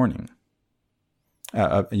every morning.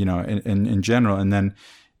 In general. And then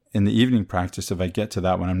in the evening practice, if I get to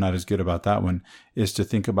that one, I'm not as good about that one, is to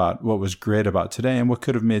think about what was great about today and what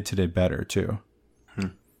could have made today better too.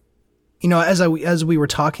 As we were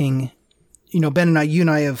talking, Ben and you and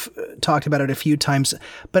I have talked about it a few times,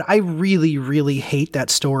 but I really, really hate that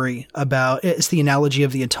story about, it's the analogy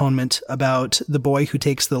of the atonement about the boy who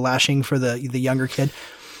takes the lashing for the younger kid.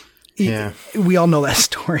 Yeah. We all know that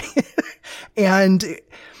story. And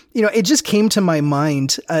it just came to my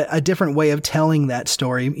mind a different way of telling that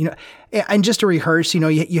story. And just to rehearse,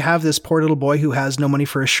 you have this poor little boy who has no money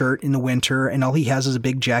for a shirt in the winter, and all he has is a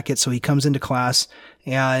big jacket. So he comes into class,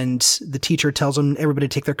 and the teacher tells him everybody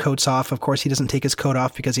to take their coats off. Of course, he doesn't take his coat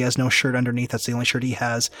off because he has no shirt underneath. That's the only shirt he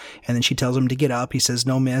has. And then she tells him to get up. He says,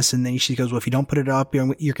 "No, miss." And then she goes, "Well, if you don't put it up,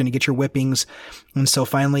 you're going to get your whippings." And so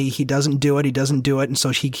finally he doesn't do it. And so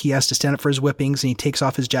he has to stand up for his whippings, and he takes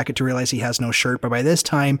off his jacket to realize he has no shirt. But by this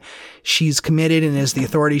time she's committed, and as the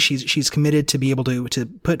authority, she's committed to be able to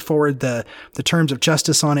put forward the terms of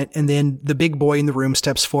justice on it. And then the big boy in the room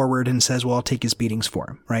steps forward and says, "Well, I'll take his beatings for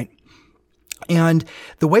him." Right. And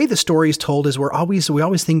the way the story is told is we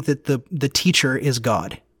always think that the teacher is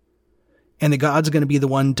God, and that God's going to be the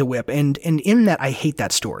one to whip. And in that, I hate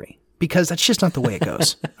that story, because that's just not the way it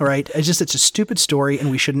goes. All right. It's a stupid story,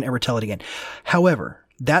 and we shouldn't ever tell it again. However,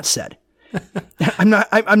 that said, I'm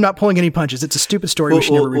not pulling any punches. It's a stupid story. We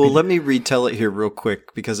should never repeat it. Let me retell it here real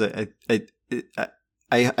quick, because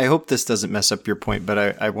I hope this doesn't mess up your point, but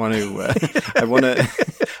I want to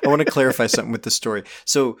clarify something with the story.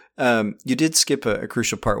 So you did skip a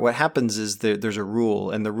crucial part. What happens is there's a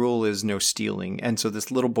rule, and the rule is no stealing. And so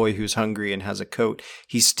this little boy who's hungry and has a coat,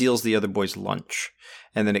 he steals the other boy's lunch.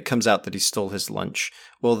 And then it comes out that he stole his lunch.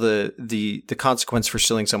 Well, the consequence for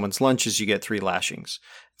stealing someone's lunch is you get 3 lashings.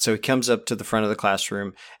 So he comes up to the front of the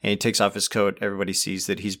classroom, and he takes off his coat. Everybody sees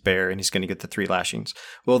that he's bare, and he's going to get the 3 lashings.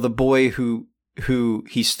 Well, the boy who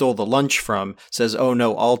he stole the lunch from says, "Oh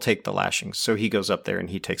no, I'll take the lashings." So he goes up there and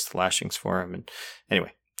he takes the lashings for him. And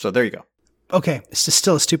anyway, so there you go. Okay. It's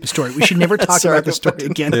still a stupid story. We should never talk about the story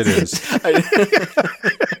again. It is.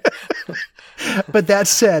 But that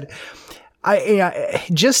said,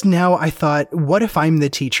 just now I thought, what if I'm the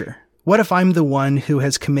teacher? What if I'm the one who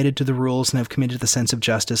has committed to the rules and have committed to the sense of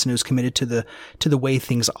justice and who's committed to the way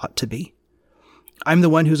things ought to be? I'm the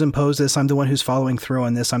one who's imposed this. I'm the one who's following through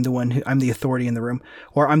on this. I'm the authority in the room,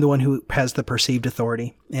 or I'm the one who has the perceived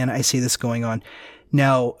authority. And I see this going on.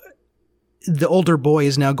 Now, the older boy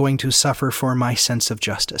is now going to suffer for my sense of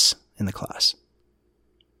justice in the class.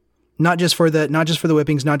 Not just for the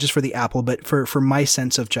whippings, not just for the apple, but for my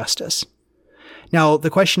sense of justice. Now, the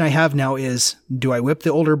question I have now is, do I whip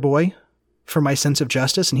the older boy for my sense of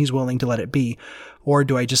justice and he's willing to let it be, or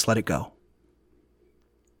do I just let it go?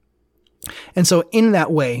 And so in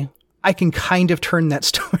that way, I can kind of turn that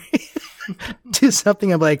story to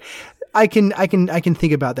something I'm like, I can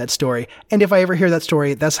think about that story. And if I ever hear that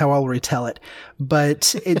story, that's how I'll retell it.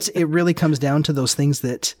 But it really comes down to those things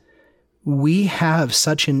that we have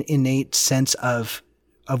such an innate sense of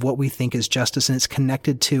what we think is justice, and it's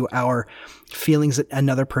connected to our feelings that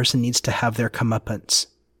another person needs to have their comeuppance.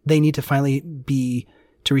 They need to finally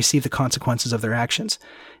to receive the consequences of their actions.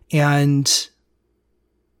 And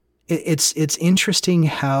it's interesting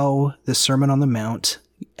how the Sermon on the Mount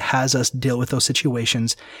has us deal with those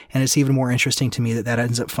situations. And it's even more interesting to me that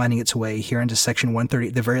ends up finding its way here into section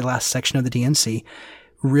 130, the very last section of the D&C,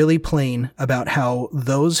 really plain about how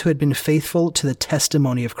those who had been faithful to the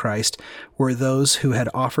testimony of Christ were those who had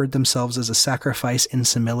offered themselves as a sacrifice in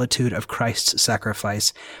similitude of Christ's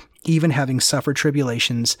sacrifice, even having suffered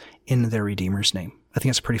tribulations in their Redeemer's name. I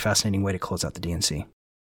think that's a pretty fascinating way to close out the D&C.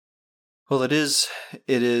 Well, it is,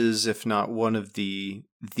 if not one of the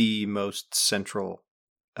most central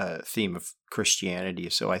theme of Christianity.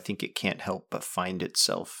 So I think it can't help but find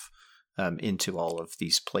itself into all of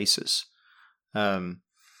these places.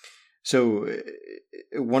 So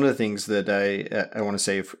one of the things that I want to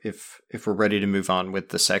say, if we're ready to move on with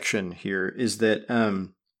the section here, is that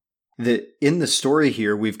that in the story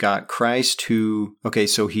here we've got Christ who,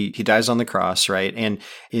 so he dies on the cross, right? And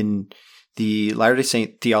in the Latter-day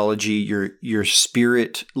Saint theology, your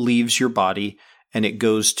spirit leaves your body and it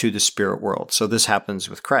goes to the spirit world. So this happens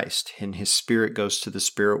with Christ, and his spirit goes to the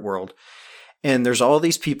spirit world. And there's all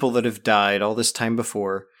these people that have died all this time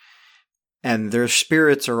before, and their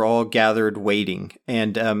spirits are all gathered waiting.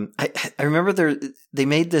 And I remember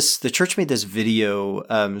the church made this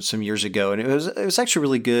video some years ago, and it was actually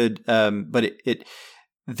really good. But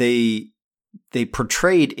they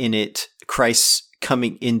portrayed in it Christ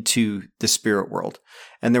coming into the spirit world,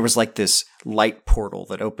 and there was like this light portal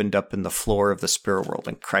that opened up in the floor of the spirit world,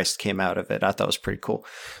 and Christ came out of it. I thought it was pretty cool.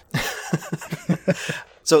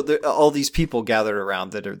 So all these people gathered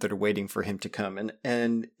around that are waiting for him to come.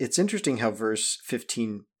 And it's interesting how verse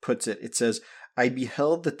 15 puts it. It says, "I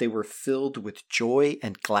beheld that they were filled with joy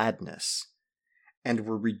and gladness, and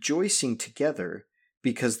were rejoicing together,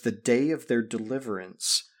 because the day of their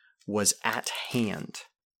deliverance was at hand.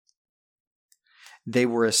 They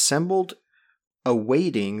were assembled,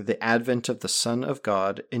 awaiting the advent of the Son of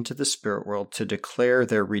God into the spirit world to declare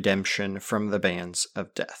their redemption from the bands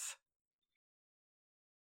of death."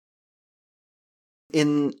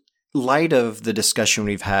 In light of the discussion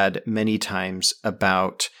we've had many times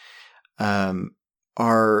about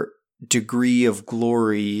our degree of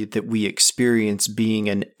glory that we experience being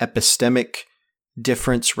an epistemic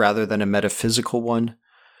difference rather than a metaphysical one,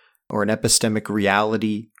 or an epistemic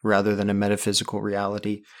reality rather than a metaphysical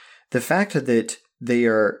reality, the fact that they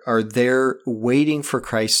are there waiting for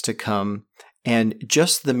Christ to come, and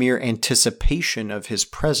just the mere anticipation of his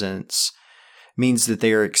presence means that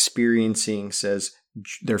they are experiencing, says,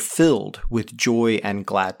 they're filled with joy and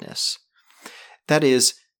gladness. That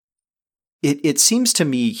is, it seems to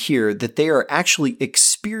me here that they are actually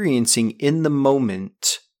experiencing in the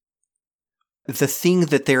moment the thing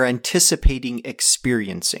that they're anticipating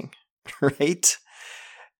experiencing, right?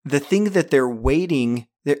 The thing that they're waiting,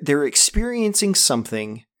 they're experiencing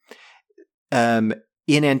something in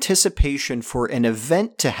anticipation for an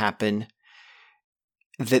event to happen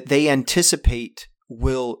that they anticipate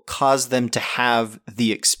will cause them to have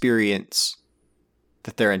the experience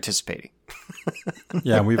that they're anticipating.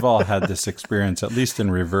 Yeah, we've all had this experience, at least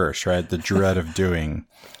in reverse, right? The dread of doing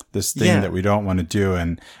this thing that we don't want to do.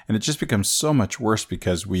 And it just becomes so much worse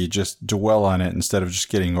because we just dwell on it instead of just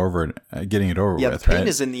getting it over with, the pain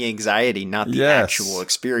is in the anxiety, not the actual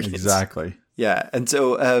experience. Exactly. Yeah. And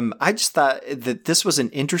so I just thought that this was an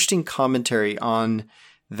interesting commentary on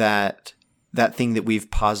that thing that we've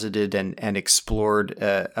posited and explored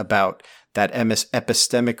about that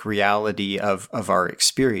epistemic reality of our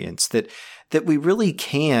experience, that we really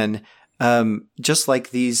can, just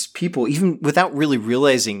like these people, even without really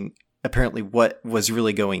realizing apparently what was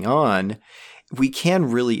really going on, we can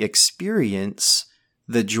really experience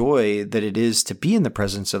the joy that it is to be in the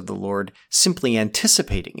presence of the Lord, simply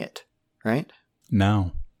anticipating it, right?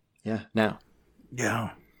 Now. Yeah, now.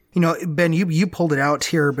 Yeah. You know, Ben, you pulled it out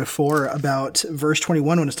here before about verse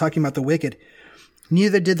 21 when it's talking about the wicked.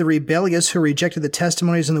 Neither did the rebellious who rejected the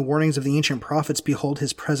testimonies and the warnings of the ancient prophets behold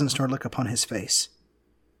his presence nor look upon his face.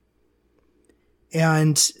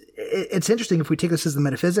 And it's interesting if we take this as the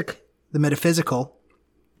metaphysical.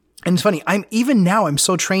 And it's funny, I'm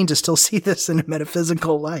so trained to still see this in a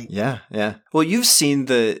metaphysical light. Yeah, yeah. Well, you've seen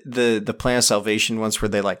the plan of salvation once where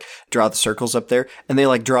they like draw the circles up there and they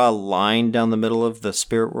like draw a line down the middle of the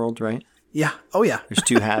spirit world, right? Yeah. Oh, yeah. There's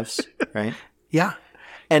two halves, right? Yeah.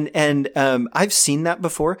 And I've seen that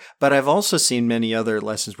before, but I've also seen many other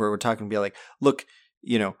lessons where we're talking to be like, look,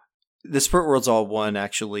 you know, the spirit world's all one,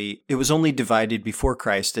 actually. It was only divided before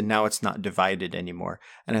Christ, and now it's not divided anymore.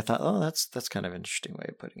 And I thought, oh, that's kind of an interesting way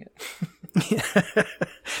of putting it.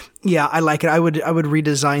 Yeah, I like it. I would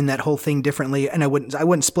redesign that whole thing differently, and I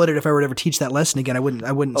wouldn't split it if I were to ever teach that lesson again. I wouldn't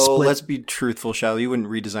split. Oh, let's be truthful, shall we? You wouldn't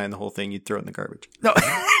redesign the whole thing. You'd throw it in the garbage. No.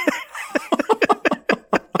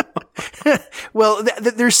 Well,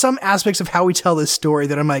 there's some aspects of how we tell this story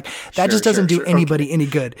that I'm like, that just doesn't do anybody any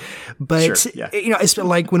good. But, you know, it's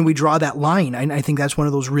like when we draw that line, I think that's one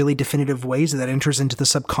of those really definitive ways that enters into the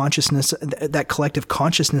subconsciousness, that collective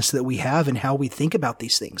consciousness that we have and how we think about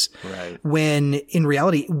these things. Right. When in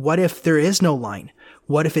reality, what if there is no line?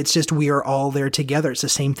 What if it's just we are all there together? It's the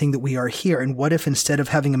same thing that we are here. And what if instead of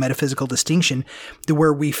having a metaphysical distinction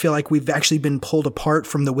where we feel like we've actually been pulled apart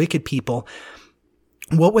from the wicked people,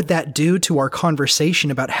 what would that do to our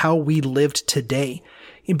conversation about how we lived today?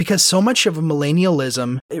 Because so much of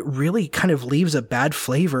millennialism, it really kind of leaves a bad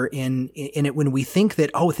flavor in it when we think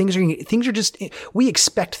that, oh, things are just, we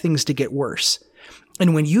expect things to get worse.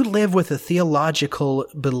 And when you live with a theological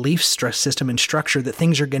belief system and structure that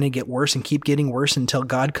things are going to get worse and keep getting worse until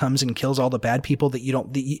God comes and kills all the bad people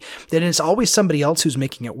then it's always somebody else who's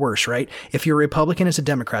making it worse, right? If you're a Republican, it's the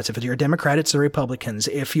Democrats. If you're a Democrat, it's the Republicans.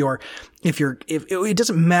 If it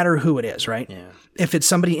doesn't matter who it is, right? Yeah. If it's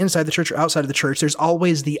somebody inside the church or outside of the church, there's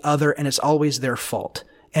always the other and it's always their fault.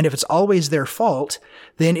 And if it's always their fault,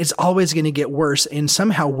 then it's always going to get worse. And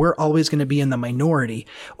somehow we're always going to be in the minority.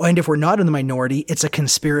 And if we're not in the minority, it's a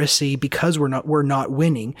conspiracy because we're not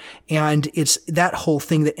winning. And it's that whole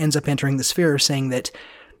thing that ends up entering the sphere of saying that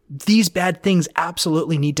these bad things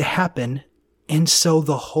absolutely need to happen. And so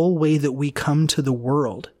the whole way that we come to the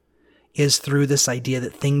world is through this idea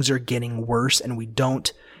that things are getting worse and we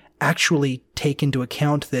don't actually take into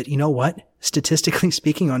account that, you know what? Statistically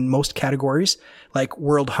speaking, on most categories, like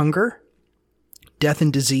world hunger, death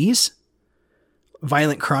and disease,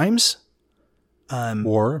 violent crimes,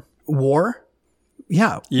 war,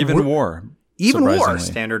 yeah, even war,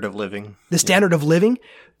 standard of living, the standard of living,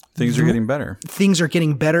 things are getting better. Things are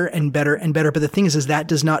getting better and better and better. But the thing is that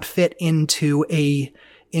does not fit into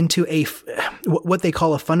what they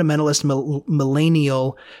call a fundamentalist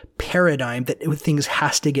millennial paradigm that things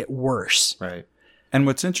has to get worse. Right. And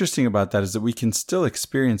what's interesting about that is that we can still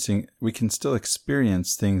experience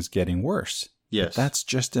things getting worse. Yes. But that's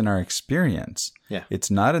just in our experience. Yeah. It's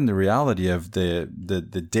not in the reality of the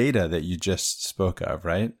data that you just spoke of,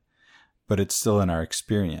 right? But it's still in our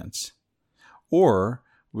experience. Or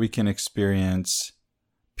we can experience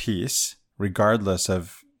peace regardless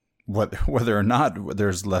of whether or not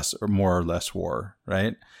there's less or more or less war,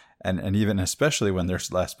 right? And even especially when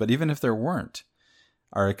there's less, but even if there weren't,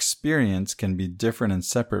 our experience can be different and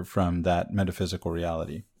separate from that metaphysical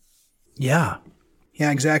reality. Yeah.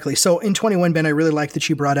 Yeah, exactly. So in 21, Ben, I really like that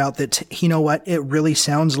you brought out that, you know what, it really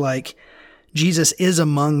sounds like Jesus is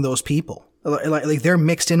among those people. Like they're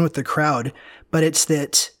mixed in with the crowd, but it's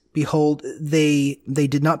that, behold, they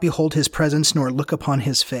did not behold his presence nor look upon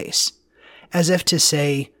his face. As if to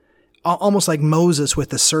say, almost like Moses with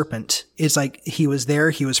the serpent. It's like he was there,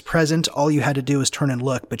 he was present, all you had to do was turn and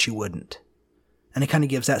look, but you wouldn't. And it kind of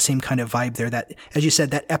gives that same kind of vibe there, that, as you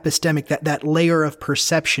said, that epistemic, that layer of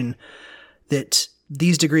perception, that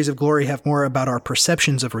these degrees of glory have more about our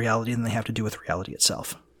perceptions of reality than they have to do with reality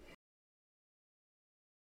itself.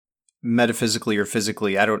 Metaphysically or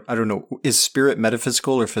physically, I don't know. Is spirit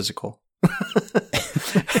metaphysical or physical?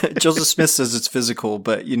 Joseph Smith says it's physical,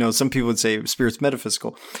 but some people would say spirit's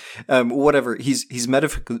metaphysical. Whatever, he's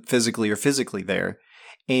metaphysically or physically there.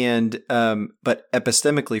 And but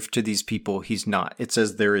epistemically to these people, he's not. It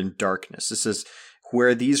says they're in darkness. It says,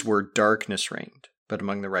 where these were, darkness reigned, but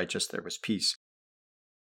among the righteous there was peace.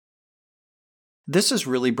 This is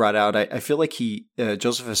really brought out. I feel like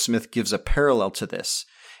Joseph Smith gives a parallel to this,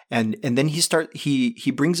 and then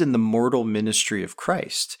he brings in the mortal ministry of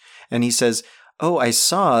Christ, and he says, "Oh, I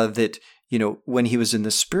saw that when he was in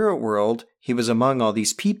the spirit world, he was among all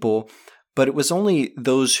these people." But it was only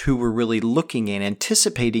those who were really looking and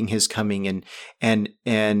anticipating his coming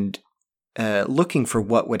and looking for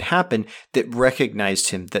what would happen that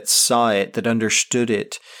recognized him, that saw it, that understood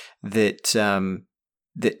it, that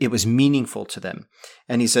it was meaningful to them.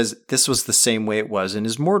 And he says this was the same way it was in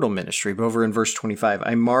his mortal ministry. But over in verse 25,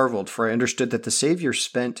 I marveled, for I understood that the Savior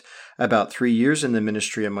spent about 3 years in the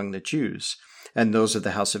ministry among the Jews and those of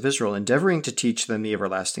the house of Israel, endeavoring to teach them the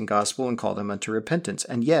everlasting gospel and call them unto repentance.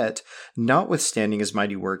 And yet, notwithstanding his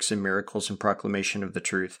mighty works and miracles and proclamation of the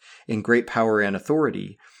truth, in great power and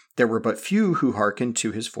authority, there were but few who hearkened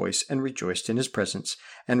to his voice and rejoiced in his presence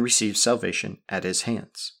and received salvation at his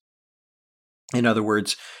hands. In other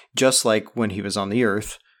words, just like when he was on the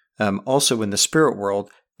earth, also in the spirit world,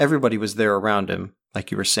 everybody was there around him.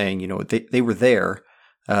 Like you were saying, they were there,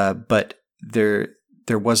 but there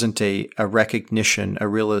wasn't a recognition, a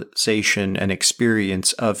realization, an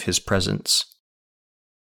experience of his presence.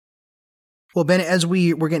 Well, Ben, as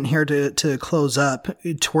we're getting here to close up,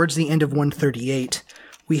 towards the end of 138,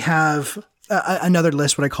 we have another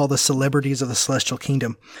list, what I call the celebrities of the celestial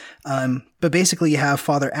kingdom. But basically you have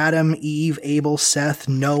Father Adam, Eve, Abel, Seth,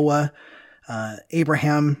 Noah,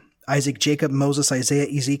 Abraham, Isaac, Jacob, Moses, Isaiah,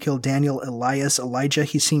 Ezekiel, Daniel, Elias, Elijah.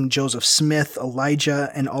 He's seen Joseph Smith,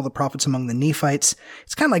 Elijah, and all the prophets among the Nephites.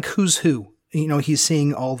 It's kind of like who's who. He's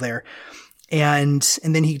seeing all there. And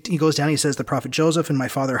then he goes down, he says the prophet Joseph and my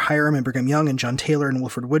father Hiram and Brigham Young and John Taylor and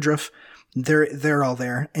Wilford Woodruff. They're all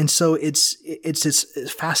there. And so it's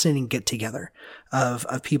this fascinating get together of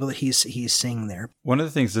people that he's seeing there. One of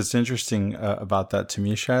the things that's interesting about that to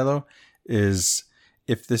me, Shiloh, is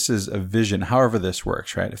if this is a vision, however this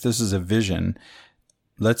works, right? If this is a vision,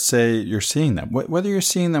 let's say you're seeing them, whether you're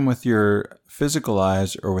seeing them with your physical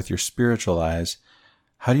eyes or with your spiritual eyes,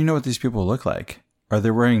 how do you know what these people look like? Are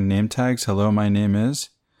they wearing name tags? Hello, my name is.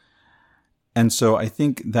 And so I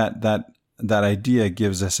think that idea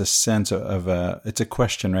gives us a sense of it's a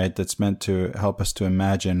question, right? That's meant to help us to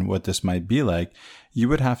imagine what this might be like. You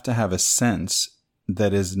would have to have a sense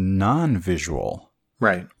that is non-visual,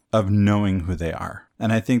 right, of knowing who they are.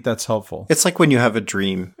 And I think that's helpful. It's like when you have a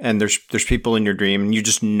dream and there's people in your dream and you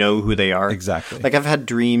just know who they are. Exactly. Like I've had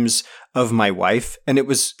dreams of my wife and it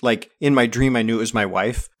was like in my dream I knew it was my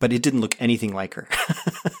wife, but it didn't look anything like her.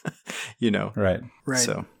 Right.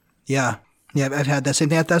 So yeah, I've had that same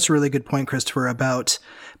thing. That's a really good point, Christopher, about,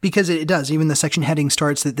 because it does. Even the section heading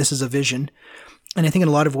starts that this is a vision. And I think in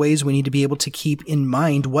a lot of ways we need to be able to keep in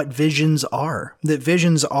mind what visions are. That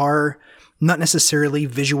visions are not necessarily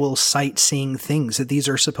visual sight-seeing things, that these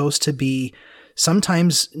are supposed to be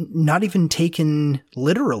sometimes not even taken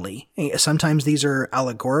literally. Sometimes these are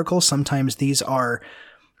allegorical. Sometimes these are,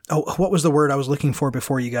 what was the word I was looking for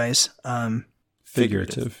before, you guys?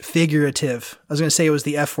 Figurative. Figurative. I was going to say it was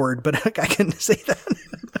the F word, but I couldn't say that.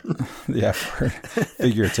 The F word.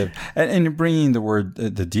 Figurative. And bringing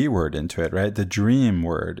the D word into it, right? The dream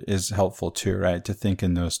word is helpful too, right? To think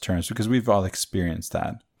in those terms, because we've all experienced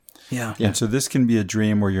that. Yeah. And so this can be a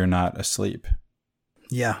dream where you're not asleep.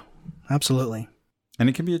 Yeah, absolutely. And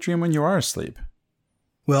it can be a dream when you are asleep.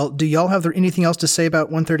 Well, do y'all have anything else to say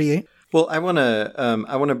about 138? Well, I want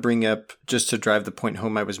to bring up, just to drive the point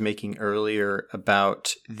home I was making earlier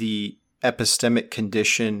about the epistemic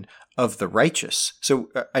condition of the righteous. So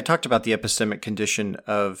I talked about the epistemic condition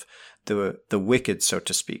of the wicked, so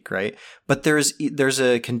to speak, right? But there's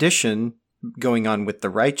a condition going on with the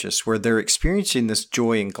righteous where they're experiencing this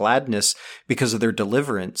joy and gladness because of their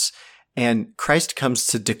deliverance. And Christ comes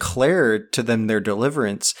to declare to them their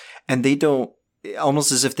deliverance, and they don't,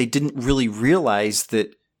 almost as if they didn't really realize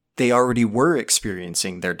that they already were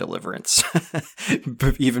experiencing their deliverance.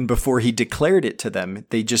 Even before he declared it to them,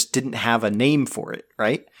 they just didn't have a name for it,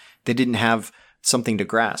 right? They didn't have something to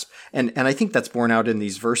grasp. And I think that's borne out in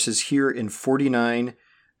these verses here in 49,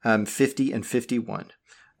 50, and 51.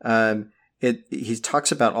 He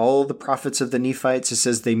talks about all the prophets of the Nephites. It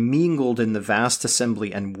says they mingled in the vast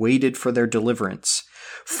assembly and waited for their deliverance.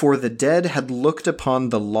 For the dead had looked upon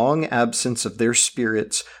the long absence of their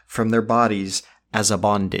spirits from their bodies as a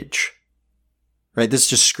bondage. Right? This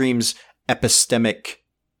just screams epistemic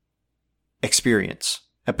experience,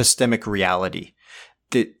 epistemic reality.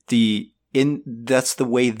 That's the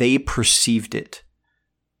way they perceived it.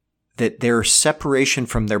 That their separation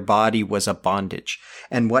from their body was a bondage.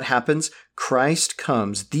 And what happens? Christ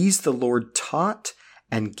comes. These the Lord taught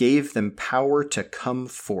and gave them power to come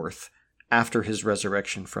forth after his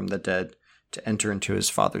resurrection from the dead to enter into his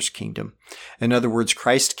Father's kingdom. In other words,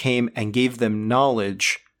 Christ came and gave them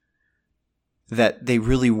knowledge that they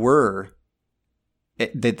really were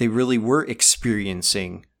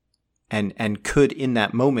experiencing and could in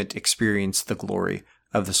that moment experience the glory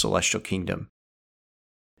of the celestial kingdom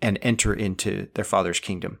and enter into their Father's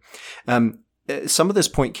kingdom. Some of this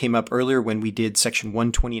point came up earlier when we did section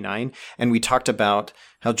 129, and we talked about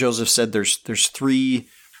how Joseph said there's three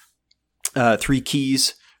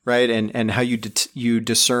keys, right? And how you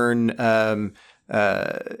discern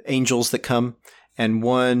angels that come. And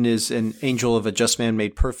one is an angel of a just man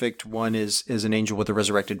made perfect. One is an angel with a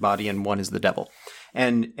resurrected body, and one is the devil.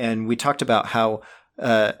 And we talked about how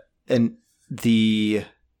the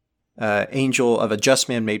angel of a just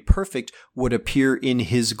man made perfect would appear in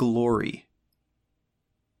his glory.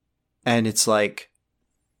 And it's like,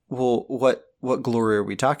 well, what glory are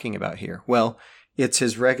we talking about here? Well, it's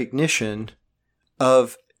his recognition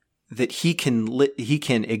of that he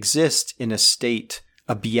can exist in a state,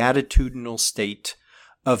 a beatitudinal state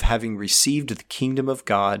of having received the kingdom of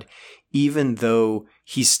God, even though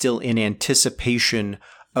he's still in anticipation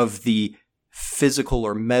of the physical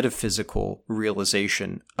or metaphysical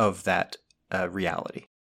realization of that reality.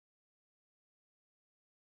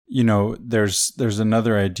 You know, there's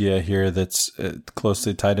another idea here that's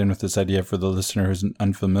closely tied in with this idea for the listener who's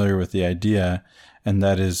unfamiliar with the idea, and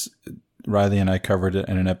that is, Riley and I covered it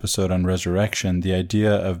in an episode on resurrection, the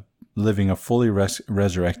idea of living a fully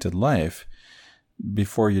resurrected life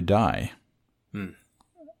before you die.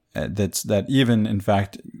 That even, in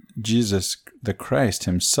fact, Jesus the Christ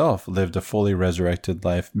himself lived a fully resurrected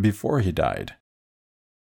life before he died.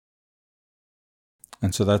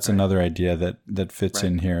 And so that's another idea that fits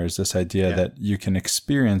in here, is this idea that you can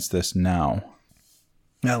experience this now.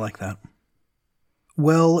 I like that.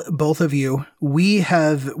 Well, both of you,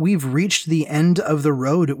 we've reached the end of the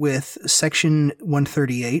road with section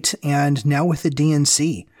 138 and now with the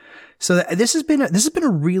D&C. So this has been a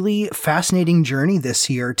really fascinating journey this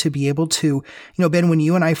year to be able to, Ben, when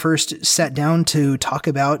you and I first sat down to talk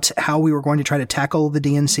about how we were going to try to tackle the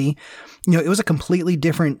D&C, it was a completely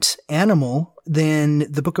different animal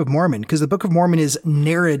than the Book of Mormon, because the Book of Mormon is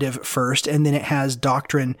narrative first, and then it has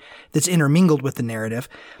doctrine that's intermingled with the narrative.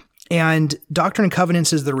 And Doctrine and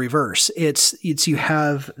Covenants is the reverse. It's you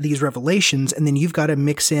have these revelations, and then you've got to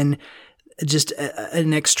mix in just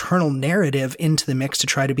an external narrative into the mix to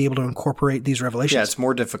try to be able to incorporate these revelations. Yeah, it's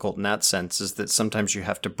more difficult in that sense, is that sometimes you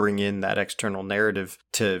have to bring in that external narrative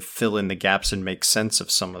to fill in the gaps and make sense of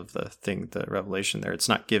some of the revelation there. It's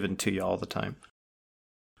not given to you all the time.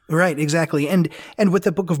 Right, exactly. And with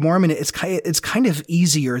the Book of Mormon, it's kind of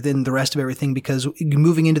easier than the rest of everything, because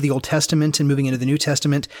moving into the Old Testament and moving into the New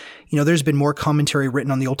Testament, there's been more commentary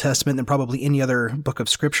written on the Old Testament than probably any other book of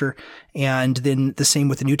Scripture. And then the same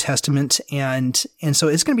with the New Testament. And so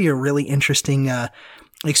it's going to be a really interesting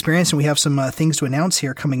experience, and we have some things to announce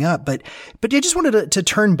here coming up. But I just wanted to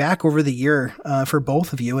turn back over the year for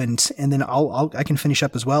both of you, and then I can finish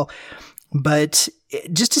up as well. But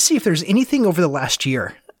just to see if there's anything over the last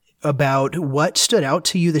year about what stood out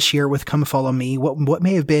to you this year with Come Follow Me. What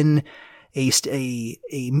may have been a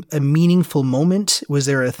meaningful moment? Was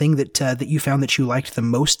there a thing that you found that you liked the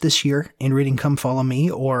most this year in reading Come Follow Me,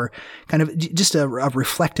 or kind of just a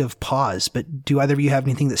reflective pause? But do either of you have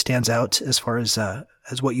anything that stands out as far as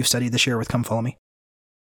what you've studied this year with Come Follow Me?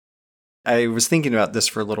 I was thinking about this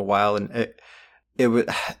for a little while, and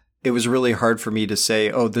it was really hard for me to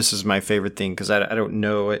say, oh, this is my favorite thing, because I don't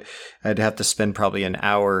know. I'd have to spend probably an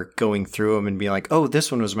hour going through them and be like, oh,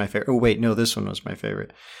 this one was my favorite. Oh, wait, no, this one was my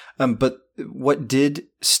favorite. But what did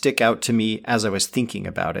stick out to me as I was thinking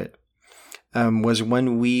about it was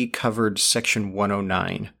when we covered section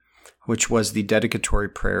 109, which was the dedicatory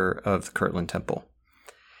prayer of the Kirtland Temple.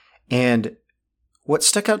 And what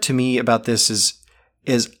stuck out to me about this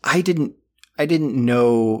is I didn't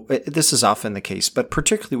know, this is often the case, but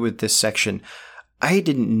particularly with this section, I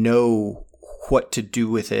didn't know what to do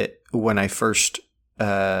with it when I first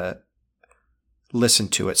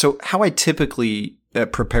listened to it. So how I typically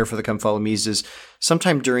prepare for the Come Follow Me's is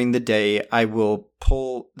sometime during the day, I will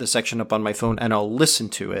pull the section up on my phone and I'll listen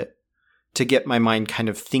to it to get my mind kind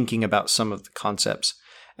of thinking about some of the concepts.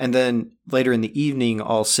 And then later in the evening,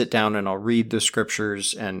 I'll sit down and I'll read the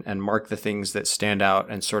scriptures and mark the things that stand out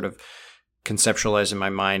and sort of conceptualize in my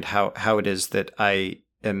mind how it is that I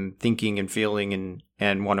am thinking and feeling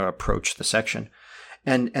and want to approach the section.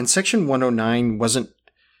 And section 109 wasn't,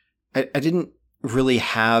 I didn't really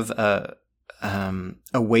have a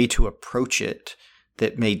way to approach it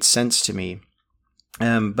that made sense to me.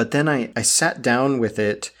 But then I sat down with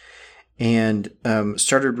it and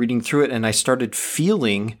started reading through it, and I started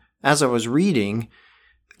feeling, as I was reading,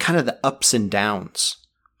 kind of the ups and downs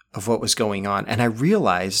of what was going on. And I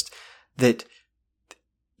realized that,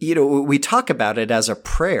 we talk about it as a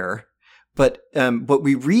prayer, but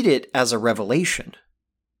we read it as a revelation.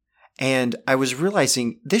 And I was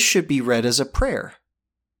realizing this should be read as a prayer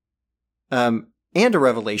and a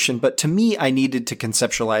revelation, but to me, I needed to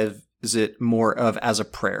conceptualize it more of as a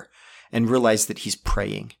prayer and realize that he's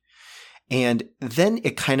praying. And then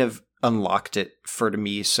it kind of unlocked it for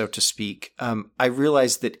me, so to speak. I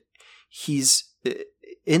realized that he's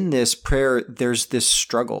in this prayer, there's this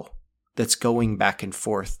struggle that's going back and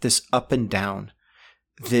forth, this up and down,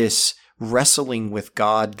 this wrestling with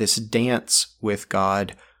God, this dance with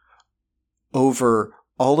God over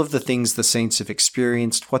all of the things the saints have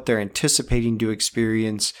experienced, what they're anticipating to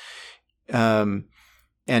experience, and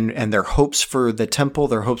their hopes for the temple,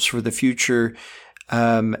 their hopes for the future,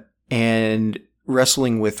 and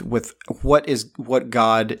wrestling with what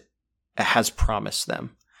God has promised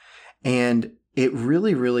them. And it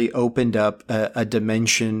really, really opened up a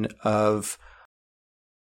dimension of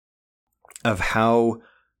how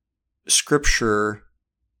Scripture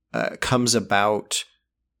comes about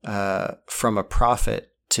from a prophet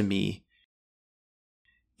to me,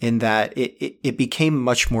 in that it became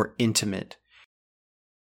much more intimate.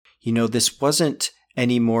 This wasn't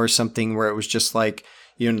anymore something where it was just like,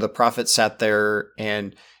 the prophet sat there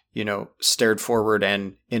and, stared forward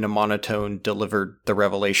and in a monotone delivered the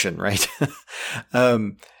revelation, right?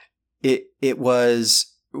 It was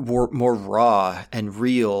more raw and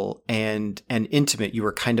real and intimate. You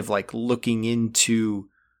were kind of like looking into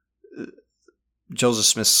Joseph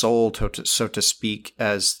Smith's soul, so to speak,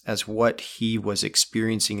 as what he was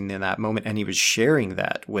experiencing in that moment, and he was sharing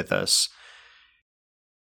that with us.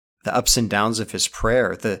 The ups and downs of his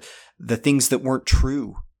prayer, the things that weren't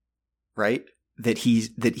true, right? That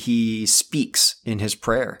he speaks in his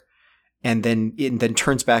prayer, and then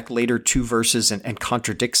turns back later 2 verses and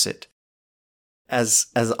contradicts it. As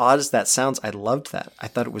odd as that sounds, I loved that. I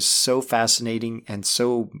thought it was so fascinating and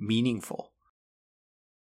so meaningful.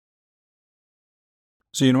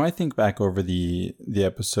 So, I think back over the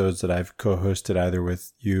episodes that I've co-hosted either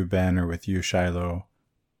with you, Ben, or with you, Shiloh,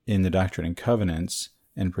 in the Doctrine and Covenants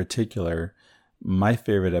in particular. My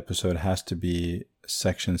favorite episode has to be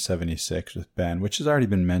section 76 with Ben, which has already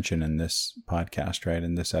been mentioned in this podcast, right,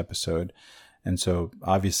 in this episode. And so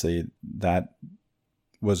obviously that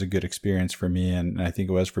was a good experience for me, and I think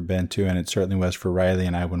it was for Ben too, and it certainly was for Riley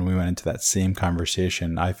and I when we went into that same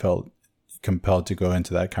conversation. I felt compelled to go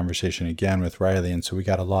into that conversation again with Riley, and so we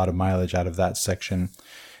got a lot of mileage out of that section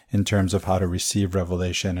in terms of how to receive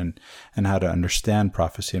revelation and how to understand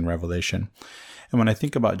prophecy and revelation. And when I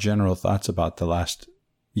think about general thoughts about the last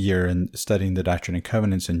year and studying the Doctrine and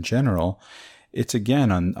Covenants in general, it's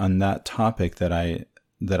again on that topic that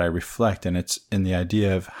that I reflect, and it's in the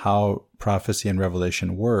idea of how prophecy and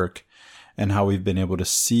revelation work, and how we've been able to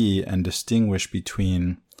see and distinguish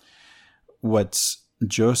between what's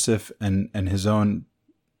Joseph and his own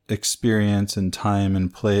experience and time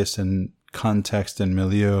and place and context and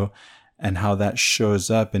milieu, and how that shows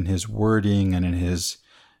up in his wording and in his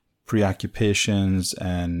preoccupations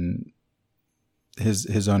and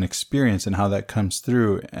his own experience, and how that comes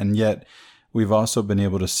through. And yet we've also been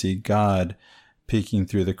able to see God peeking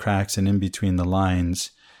through the cracks and in between the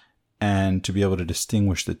lines, and to be able to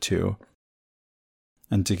distinguish the two,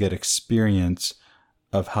 and to get experience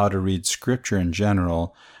of how to read Scripture in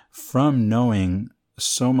general from knowing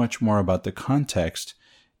so much more about the context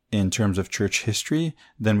in terms of church history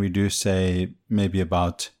than we do, say, maybe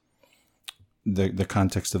about the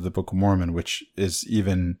context of the Book of Mormon, which is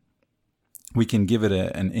even, we can give it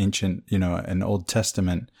an ancient, an Old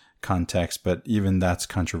Testament context, but even that's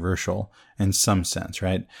controversial in some sense,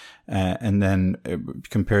 right? And then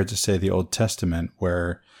compared to, say, the Old Testament,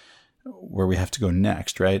 where we have to go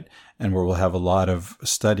next, right? And where we'll have a lot of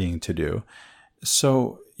studying to do.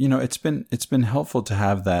 So, it's been helpful to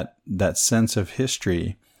have that sense of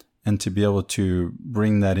history, and to be able to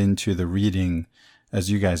bring that into the reading,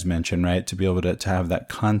 as you guys mentioned, right? To be able to have that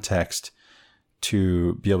context,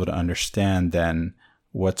 to be able to understand then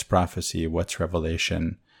what's prophecy, what's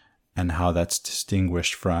revelation, and how that's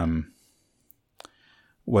distinguished from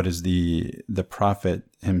what is the prophet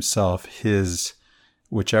himself, his,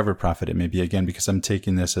 whichever prophet it may be, again, because I'm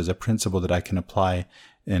taking this as a principle that I can apply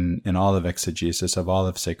in all of exegesis, of all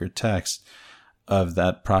of sacred texts, of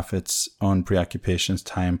that prophet's own preoccupations,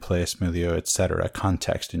 time, place, milieu, etc.,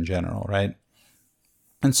 context in general, right?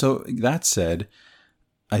 And so that said,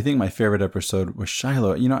 I think my favorite episode was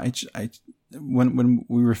Shiloh. When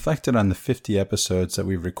we reflected on the 50 episodes that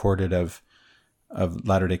we've recorded of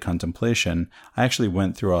Latter-day Contemplation, I actually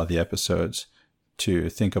went through all the episodes to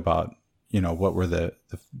think about, what were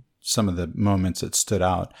some of the moments that stood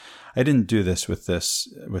out. I didn't do this with this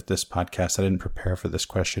podcast. I didn't prepare for this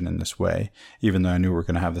question in this way, even though I knew we were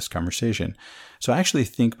going to have this conversation. So I actually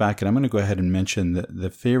think back, and I'm going to go ahead and mention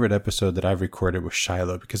the favorite episode that I've recorded with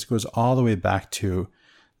Shiloh, because it goes all the way back to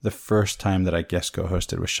the first time that I guest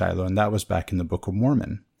co-hosted with Shiloh, and that was back in the Book of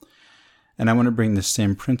Mormon. And I want to bring this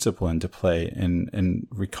same principle into play in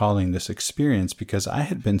recalling this experience, because I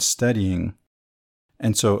had been studying,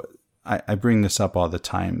 and so I bring this up all the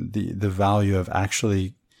time, the value of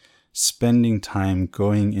actually spending time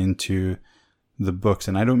going into the books.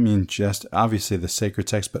 And I don't mean just, obviously, the sacred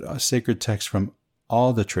text, but sacred text from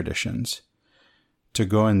all the traditions, to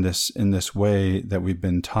go in this way that we've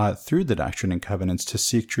been taught through the Doctrine and Covenants, to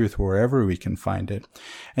seek truth wherever we can find it.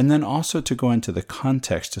 And then also to go into the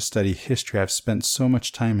context, to study history. I've spent so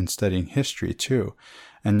much time in studying history too,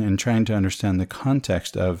 and trying to understand the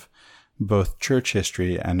context of both church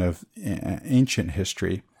history and of ancient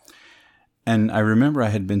history. And I remember I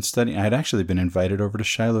had actually been invited over to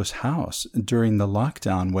Shiloh's house during the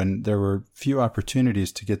lockdown, when there were few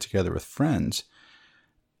opportunities to get together with friends.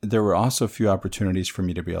 There were also few opportunities for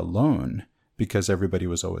me to be alone, because everybody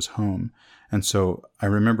was always home. And so I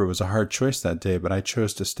remember it was a hard choice that day, but I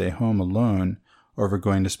chose to stay home alone over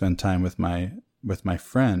going to spend time with my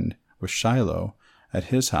friend, with Shiloh, at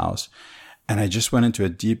his house. And I just went into a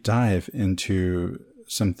deep dive into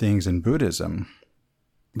some things in Buddhism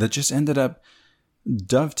that just ended up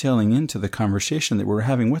dovetailing into the conversation that we were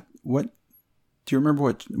having. What do you remember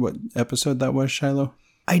what episode that was, Shiloh?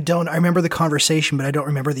 I don't. I remember the conversation, but I don't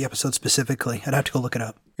remember the episode specifically. I'd have to go look it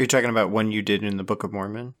up. You're talking about one you did in the Book of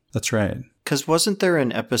Mormon? That's right. Because wasn't there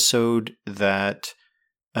an episode that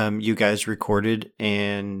you guys recorded,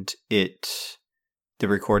 and the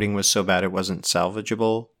recording was so bad it wasn't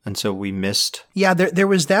salvageable, and so we missed? Yeah, there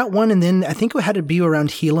was that one, and then I think it had to be around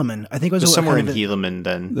Helaman. I think it was somewhere in Helaman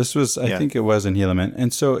then. This was, I think it was in Helaman.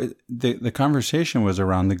 And so the conversation was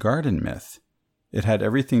around the garden myth. It had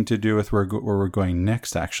everything to do with where we're going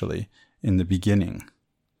next, actually, in the beginning,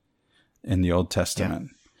 in the Old Testament.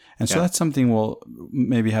 Yeah. And so that's something we'll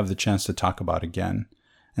maybe have the chance to talk about again,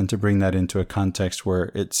 and to bring that into a context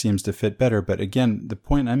where it seems to fit better. But again, the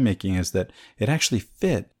point I'm making is that it actually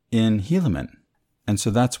fit in Helaman. And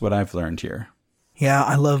so that's what I've learned here. Yeah,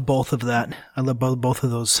 I love both of that. I love both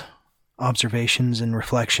of those observations and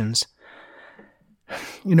reflections.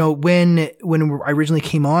 When I originally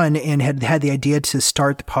came on and had the idea to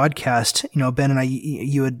start the podcast, Ben and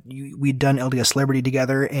I, we'd done LDS Liberty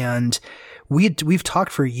together, and we've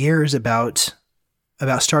talked for years about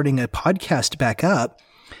starting a podcast back up.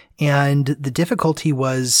 And the difficulty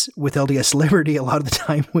was with LDS Liberty, a lot of the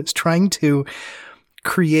time, was trying to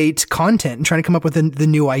create content and trying to come up with the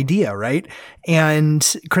new idea, right?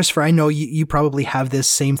 And Christopher, I know you probably have this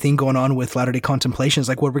same thing going on with Latter-day Contemplations,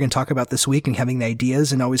 like what we're going to talk about this week and having the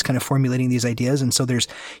ideas and always kind of formulating these ideas. And so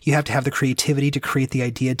you have to have the creativity to create the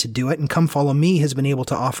idea to do it. And Come Follow Me has been able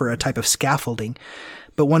to offer a type of scaffolding.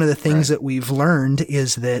 But one of the things that we've learned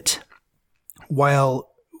is that while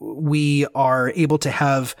we are able to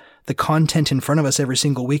have the content in front of us every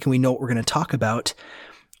single week and we know what we're going to talk about,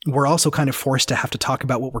 we're also kind of forced to have to talk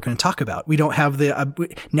about what we're going to talk about. We don't have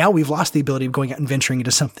now we've lost the ability of going out and venturing into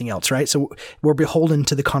something else, right? So we're beholden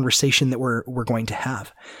to the conversation that we're going to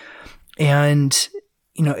have. And,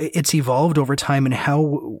 it's evolved over time, and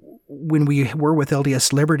how, when we were with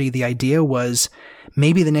LDS Liberty, the idea was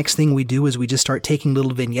maybe the next thing we do is we just start taking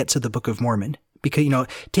little vignettes of the Book of Mormon, because,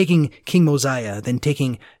 taking King Mosiah, then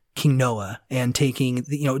taking King Noah, and taking,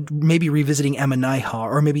 maybe revisiting Ammonihah,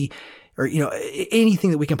 or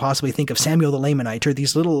anything that we can possibly think of, Samuel the Lamanite, or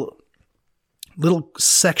these little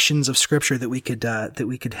sections of scripture that we could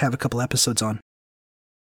have a couple episodes on.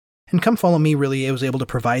 And Come Follow Me really was able to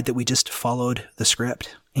provide that we just followed the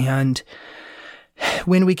script. And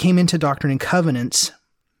when we came into Doctrine and Covenants,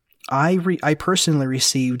 I personally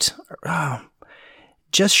received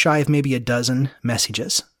just shy of maybe a dozen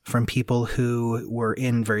messages from people who were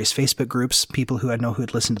in various Facebook groups, people who I know who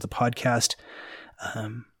had listened to the podcast,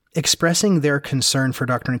 expressing their concern for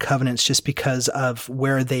Doctrine and Covenants just because of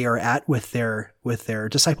where they are at with their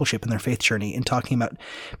discipleship and their faith journey, and talking about,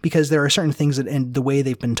 because there are certain things that, and the way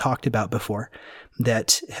they've been talked about before,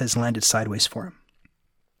 that has landed sideways for them.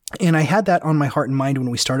 And I had that on my heart and mind when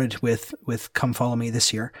we started with Come Follow Me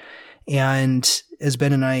this year. And as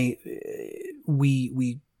Ben and I,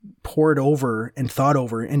 we poured over and thought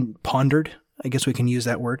over and pondered, I guess we can use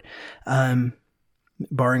that word,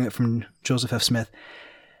 borrowing it from Joseph F. Smith.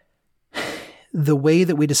 The way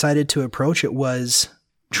that we decided to approach it was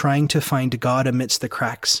trying to find God amidst the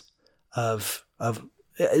cracks of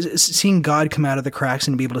seeing God come out of the cracks,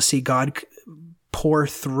 and be able to see God pour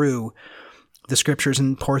through the scriptures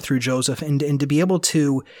and pour through Joseph, and to be able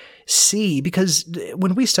to see, because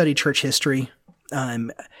when we study church history,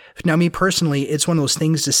 now me personally, it's one of those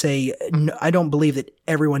things to say, I don't believe that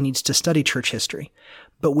everyone needs to study church history.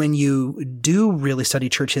 But when you do really study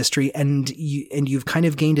church history, and you've kind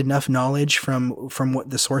of gained enough knowledge from what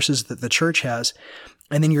the sources that the church has,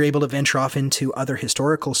 and then you're able to venture off into other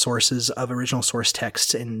historical sources of original source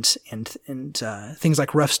texts and things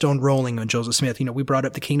like Rough Stone Rolling on Joseph Smith. We brought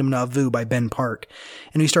up The Kingdom of Nauvoo by Ben Park,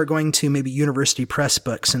 and we start going to maybe University Press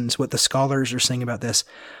books and what the scholars are saying about this.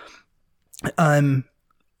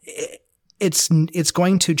 It's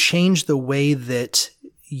going to change the way that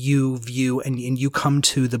you view and you come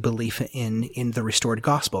to the belief in the restored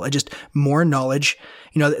gospel. Just more knowledge.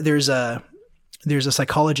 There's a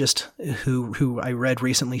psychologist who I read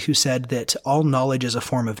recently who said that all knowledge is a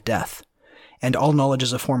form of death, and all knowledge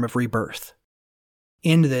is a form of rebirth.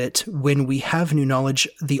 In that, when we have new knowledge,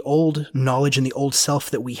 the old knowledge and the old self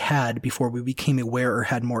that we had before we became aware or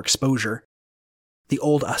had more exposure, the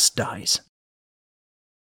old us dies.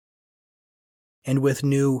 And with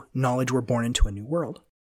new knowledge, we're born into a new world.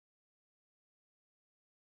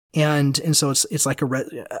 And so it's like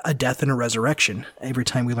a death and a resurrection every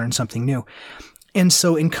time we learn something new. And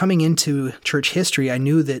so in coming into church history, I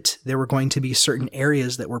knew that there were going to be certain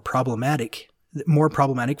areas that were problematic, more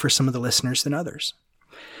problematic for some of the listeners than others.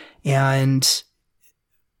 And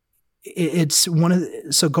it's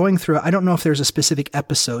so going through, I don't know if there's a specific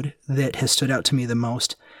episode that has stood out to me the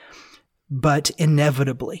most, but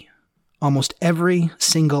inevitably, almost every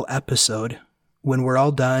single episode, when we're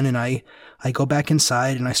all done and I go back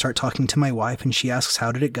inside and I start talking to my wife, and she asks,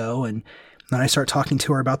 how did it go? And then I start talking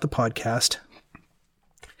to her about the podcast.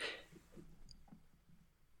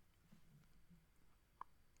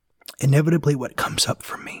 Inevitably, what comes up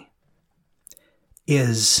for me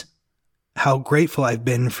is how grateful I've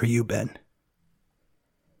been for you, Ben,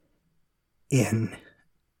 in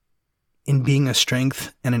being a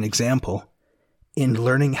strength and an example, in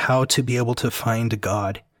learning how to be able to find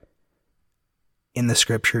God in the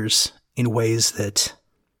scriptures in ways that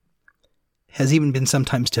has even been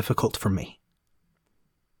sometimes difficult for me.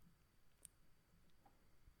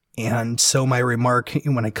 And so my remark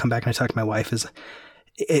when I come back and I talk to my wife is,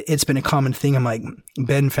 it's been a common thing. I'm like,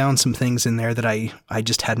 Ben found some things in there that I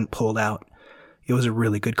just hadn't pulled out. It was a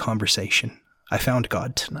really good conversation. I found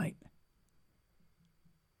God tonight.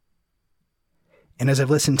 And as I've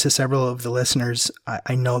listened to several of the listeners,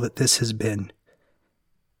 I know that this has been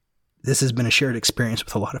a shared experience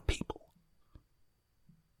with a lot of people.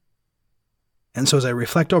 And so as I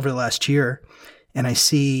reflect over the last year and I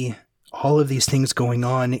see all of these things going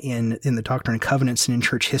on in the Doctrine and Covenants and in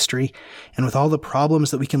church history, and with all the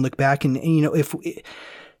problems that we can look back and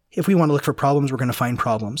if we want to look for problems, we're going to find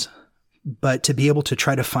problems. But to be able to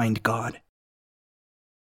try to find God,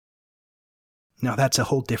 now that's a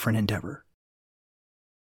whole different endeavor.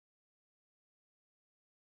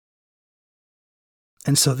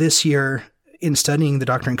 And so this year, in studying the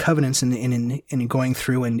Doctrine and Covenants and in going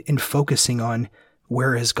through and focusing on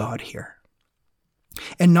where is God here,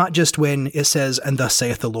 and not just when it says, and thus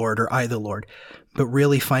saith the Lord, or I the Lord, but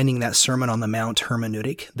really finding that Sermon on the Mount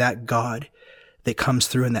hermeneutic, that God that comes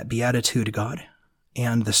through in that beatitude God,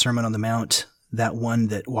 and the Sermon on the Mount, that one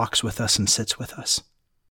that walks with us and sits with us.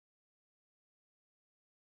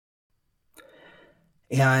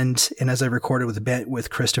 And as I recorded with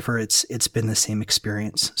Christopher, it's been the same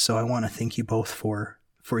experience. So I want to thank you both for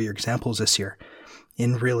your examples this year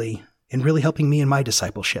in really helping me in my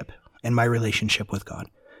discipleship and my relationship with God,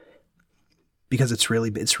 because it's really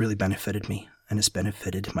benefited me and it's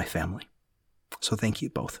benefited my family. So thank you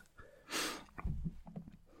both.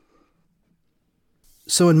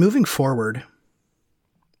 So in moving forward,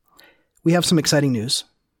 we have some exciting news.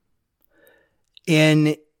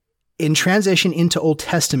 In transition into Old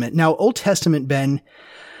Testament. Now, Old Testament, Ben,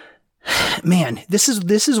 man, this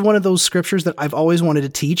is one of those scriptures that I've always wanted to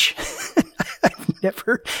teach.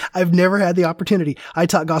 I've never had the opportunity. I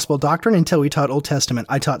taught gospel doctrine until we taught Old Testament.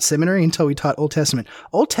 I taught seminary until we taught Old Testament.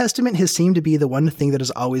 Old Testament has seemed to be the one thing that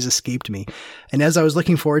has always escaped me. And as I was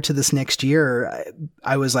looking forward to this next year,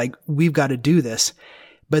 I was like, we've got to do this.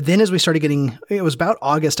 But then as we started it was about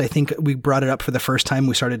August, I think we brought it up for the first time.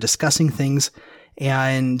 We started discussing things.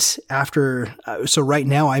 And so right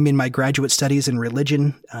now I'm in my graduate studies in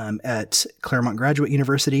religion at Claremont Graduate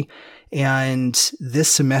University. And this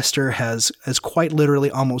semester has quite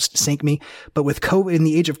literally almost sank me. But with COVID, in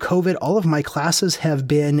the age of COVID, all of my classes have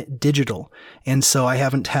been digital. And so I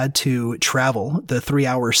haven't had to travel the 3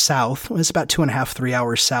 hours south. It's about 2.5-3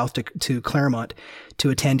 hours south to Claremont to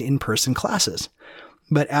attend in-person classes.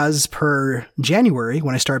 But as per January,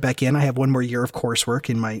 when I start back in, I have one more year of coursework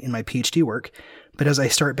in my PhD work. But as I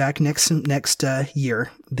start back next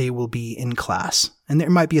year, they will be in class. And there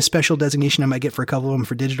might be a special designation I might get for a couple of them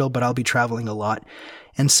for digital, but I'll be traveling a lot.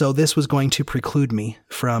 And so this was going to preclude me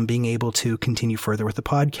from being able to continue further with the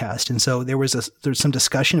podcast. And so there's some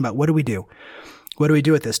discussion about what do we do? What do we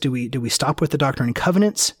do with this? Do we stop with the Doctrine and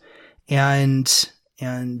Covenants? And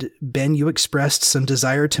Ben, you expressed some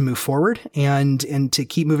desire to move forward and to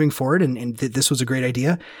keep moving forward, and this was a great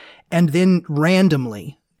idea. And then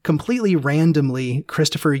completely randomly,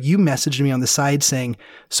 Christopher, you messaged me on the side saying,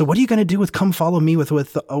 "So what are you going to do with Come Follow Me with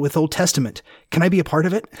Old Testament? Can I be a part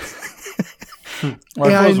of it?" Well,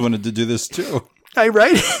 I've always wanted to do this too.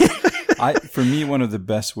 Right? For me, one of the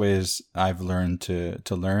best ways I've learned to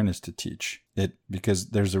learn is to teach it, because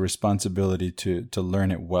there's a responsibility to learn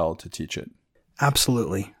it well, to teach it.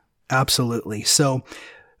 Absolutely. So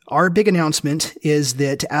our big announcement is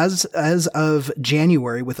that as of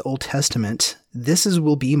January with Old Testament,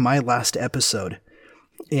 will be my last episode.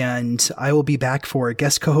 And I will be back for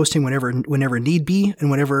guest co-hosting whenever need be, and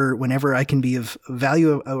whenever I can be of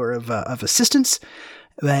value or of assistance.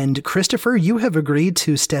 And Christopher, you have agreed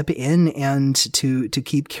to step in and to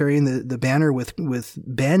keep carrying the banner with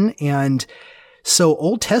Ben. And so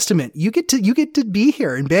Old Testament, you get to be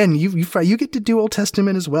here, and Ben, you get to do Old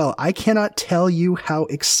Testament as well. I cannot tell you how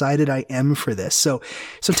excited I am for this. So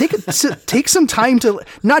take some time to,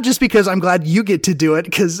 not just because I'm glad you get to do it,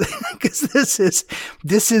 because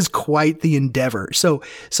this is quite the endeavor. So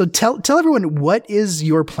tell everyone, what is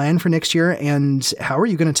your plan for next year, and how are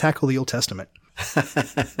you going to tackle the Old Testament?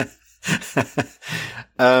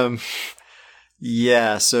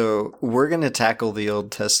 Yeah, so we're going to tackle the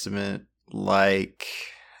Old Testament like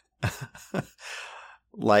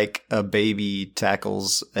a baby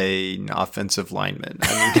tackles an offensive lineman.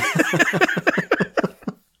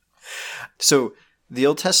 So the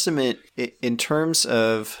Old Testament, in terms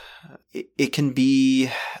of, it can be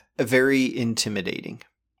very intimidating.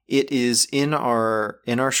 It is in our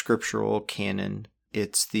scriptural canon.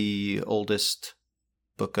 It's the oldest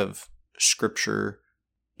book of scripture,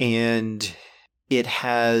 and it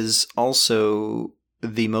has also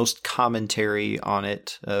the most commentary on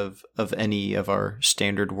it of any of our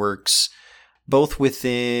standard works, both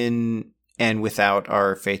within and without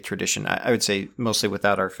our faith tradition. I would say mostly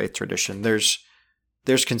without our faith tradition. There's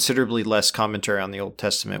considerably less commentary on the Old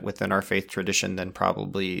Testament within our faith tradition than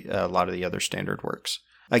probably a lot of the other standard works.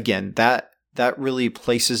 Again, that really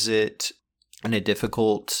places it in a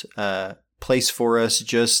difficult place for us,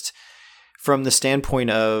 just from the standpoint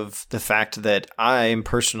of the fact that I'm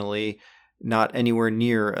personally not anywhere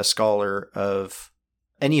near a scholar of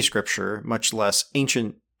any scripture, much less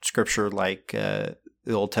ancient scripture like the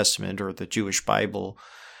Old Testament or the Jewish Bible.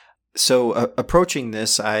 So approaching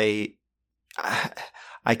this, I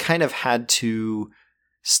kind of had to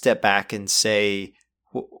step back and say,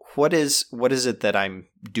 what is it that I'm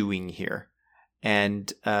doing here?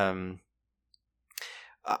 And I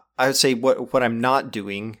would say what I'm not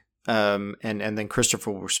doing, and then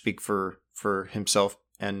Christopher will speak for himself,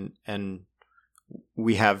 and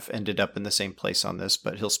we have ended up in the same place on this,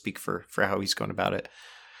 but he'll speak for how he's going about it.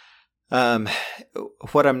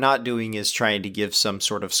 What I'm not doing is trying to give some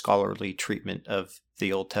sort of scholarly treatment of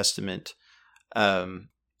the Old Testament.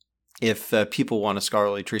 If people want a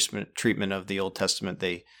scholarly treatment of the Old Testament,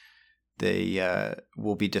 they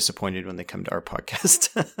will be disappointed when they come to our podcast.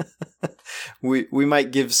 We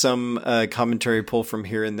might give some commentary pull from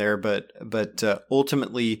here and there, but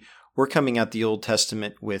ultimately we're coming at the Old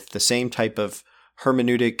Testament with the same type of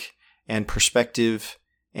hermeneutic and perspective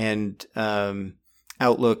and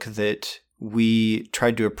outlook that we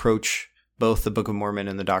tried to approach both the Book of Mormon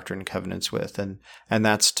and the Doctrine and Covenants with, and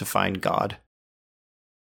that's to find God,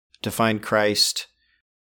 to find Christ,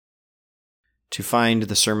 to find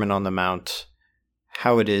the Sermon on the Mount,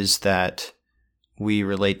 how it is that we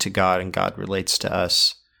relate to God and God relates to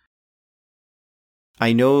us.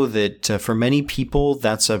 I know that for many people,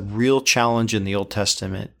 that's a real challenge in the Old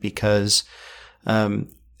Testament because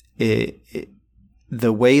the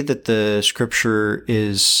way that the Scripture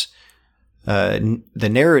is, the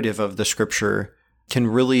narrative of the Scripture can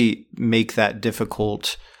really make that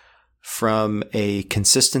difficult from a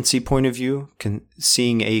consistency point of view.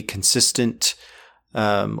 Seeing a consistent,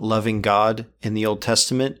 loving God in the Old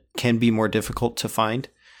Testament can be more difficult to find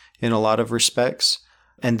in a lot of respects.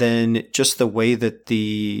 And then just the way that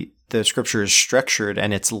the Scripture is structured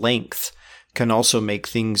and its length can also make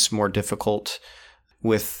things more difficult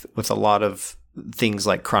with a lot of things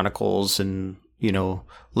like Chronicles and,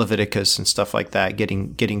 Leviticus and stuff like that,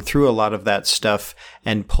 getting through a lot of that stuff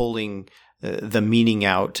and pulling the meaning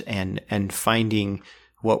out and finding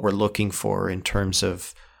what we're looking for in terms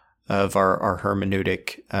of our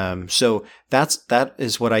hermeneutic. So that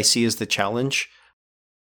is what I see as the challenge.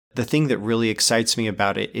 The thing that really excites me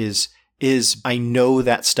about it is I know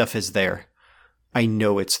that stuff is there. I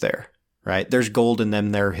know it's there, right? There's gold in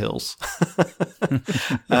them there hills.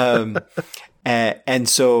 And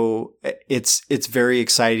so it's very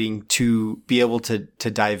exciting to be able to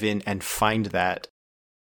dive in and find that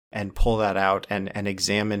and pull that out and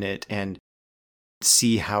examine it and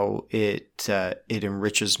see how it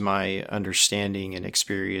enriches my understanding and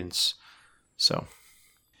experience. So,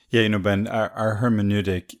 yeah, Ben, our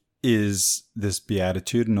hermeneutic is this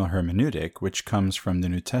beatitudinal hermeneutic, which comes from the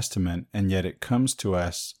New Testament, and yet it comes to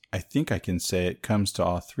us, I think I can say it comes to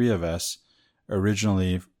all three of us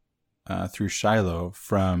originally through Shiloh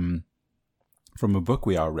from a book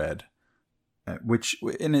we all read,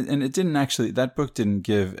 it didn't actually, that book didn't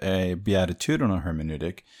give a beatitudinal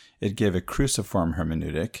hermeneutic, it gave a cruciform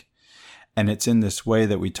hermeneutic. And it's in this way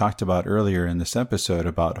that we talked about earlier in this episode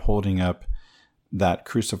about holding up that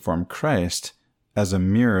cruciform Christ as a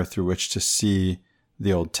mirror through which to see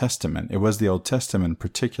the Old Testament. It was the Old Testament in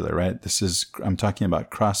particular, right? I'm talking about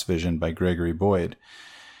Cross Vision by Gregory Boyd.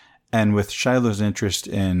 And with Shiloh's interest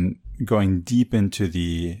in going deep into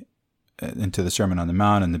the Sermon on the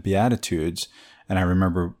Mount and the Beatitudes, and I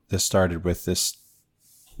remember this started with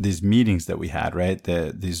these meetings that we had, right?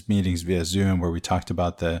 These meetings via Zoom where we talked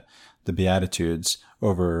about the Beatitudes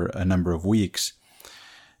over a number of weeks,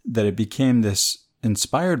 that it became this,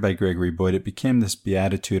 inspired by Gregory Boyd, it became this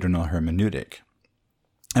beatitudinal hermeneutic.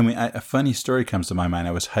 And a funny story comes to my mind.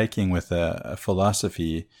 I was hiking with a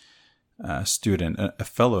philosophy student, a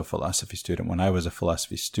fellow philosophy student, when I was a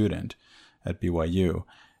philosophy student at BYU.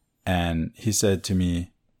 And he said to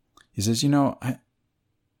me, he says, I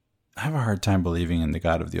have a hard time believing in the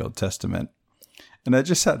God of the Old Testament. And I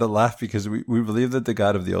just had to laugh because we believe that the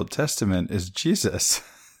God of the Old Testament is Jesus.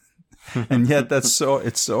 And yet it's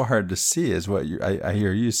so hard to see is what I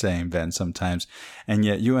hear you saying, Ben, sometimes. And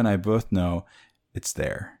yet you and I both know it's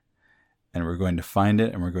there. And we're going to find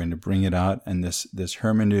it and we're going to bring it out. And this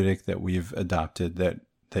hermeneutic that we've adopted that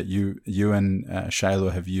you and Shiloh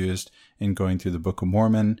have used in going through the Book of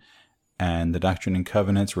Mormon and the Doctrine and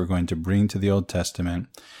Covenants, we're going to bring to the Old Testament.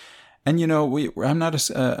 And, I'm not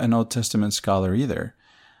an Old Testament scholar either,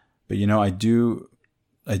 but, I do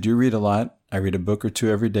read a lot. I read a book or two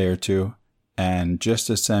every day or two. And just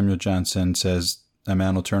as Samuel Johnson says, a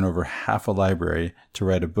man will turn over half a library to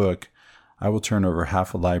write a book, I will turn over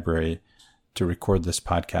half a library to record this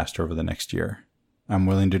podcast over the next year. I'm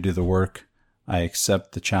willing to do the work. I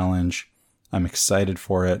accept the challenge. I'm excited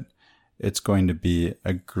for it. It's going to be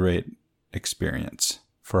a great experience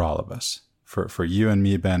for all of us, for you and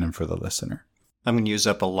me, Ben, and for the listener. I'm going to use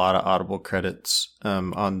up a lot of Audible credits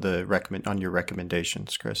on your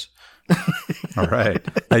recommendations, Chris. All right,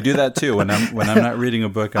 I do that too when I'm not reading a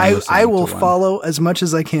book. I'm listening I will to one. follow as much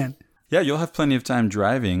as I can. Yeah, you'll have plenty of time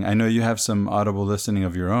driving. I know you have some Audible listening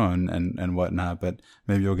of your own and whatnot, but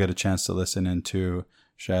maybe you'll get a chance to listen into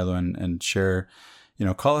Shiloh and share.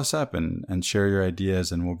 Call us up and share your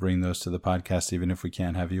ideas, and we'll bring those to the podcast, even if we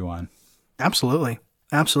can't have you on. Absolutely.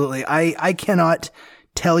 I cannot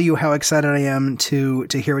tell you how excited I am to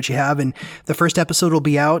hear what you have. And the first episode will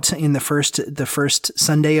be out in the first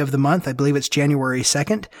Sunday of the month. I believe it's January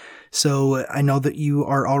 2nd. So I know that you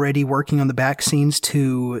are already working on the back scenes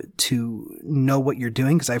to know what you're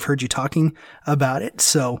doing, because I've heard you talking about it.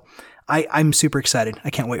 So I'm super excited. I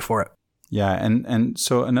can't wait for it. Yeah. And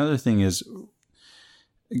so another thing is,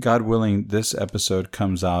 God willing, this episode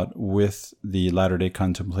comes out with the Latter-day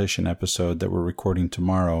Contemplation episode that we're recording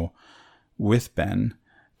tomorrow with Ben,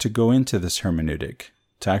 to go into this hermeneutic,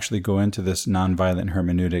 to actually go into this nonviolent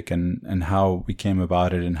hermeneutic and how we came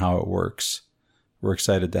about it and how it works. We're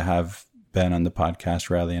excited to have Ben on the podcast.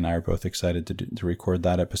 Riley and I are both excited to record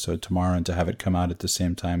that episode tomorrow and to have it come out at the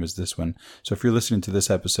same time as this one. So if you're listening to this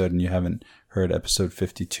episode and you haven't heard episode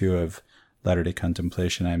 52 of Latter-day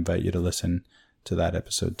Contemplation, I invite you to listen to that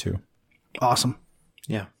episode too. Awesome.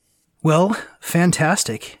 Yeah. Well,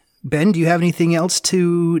 fantastic. Ben, do you have anything else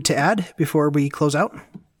to add before we close out?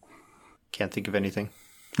 Can't think of anything.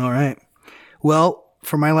 All right. Well,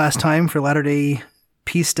 for my last time for Latter-day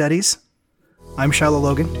Peace Studies, I'm Shiloh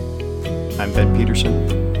Logan. I'm Ben Peterson.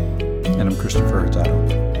 And I'm Christopher Hurtado.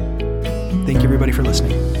 Thank you, everybody, for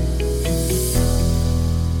listening.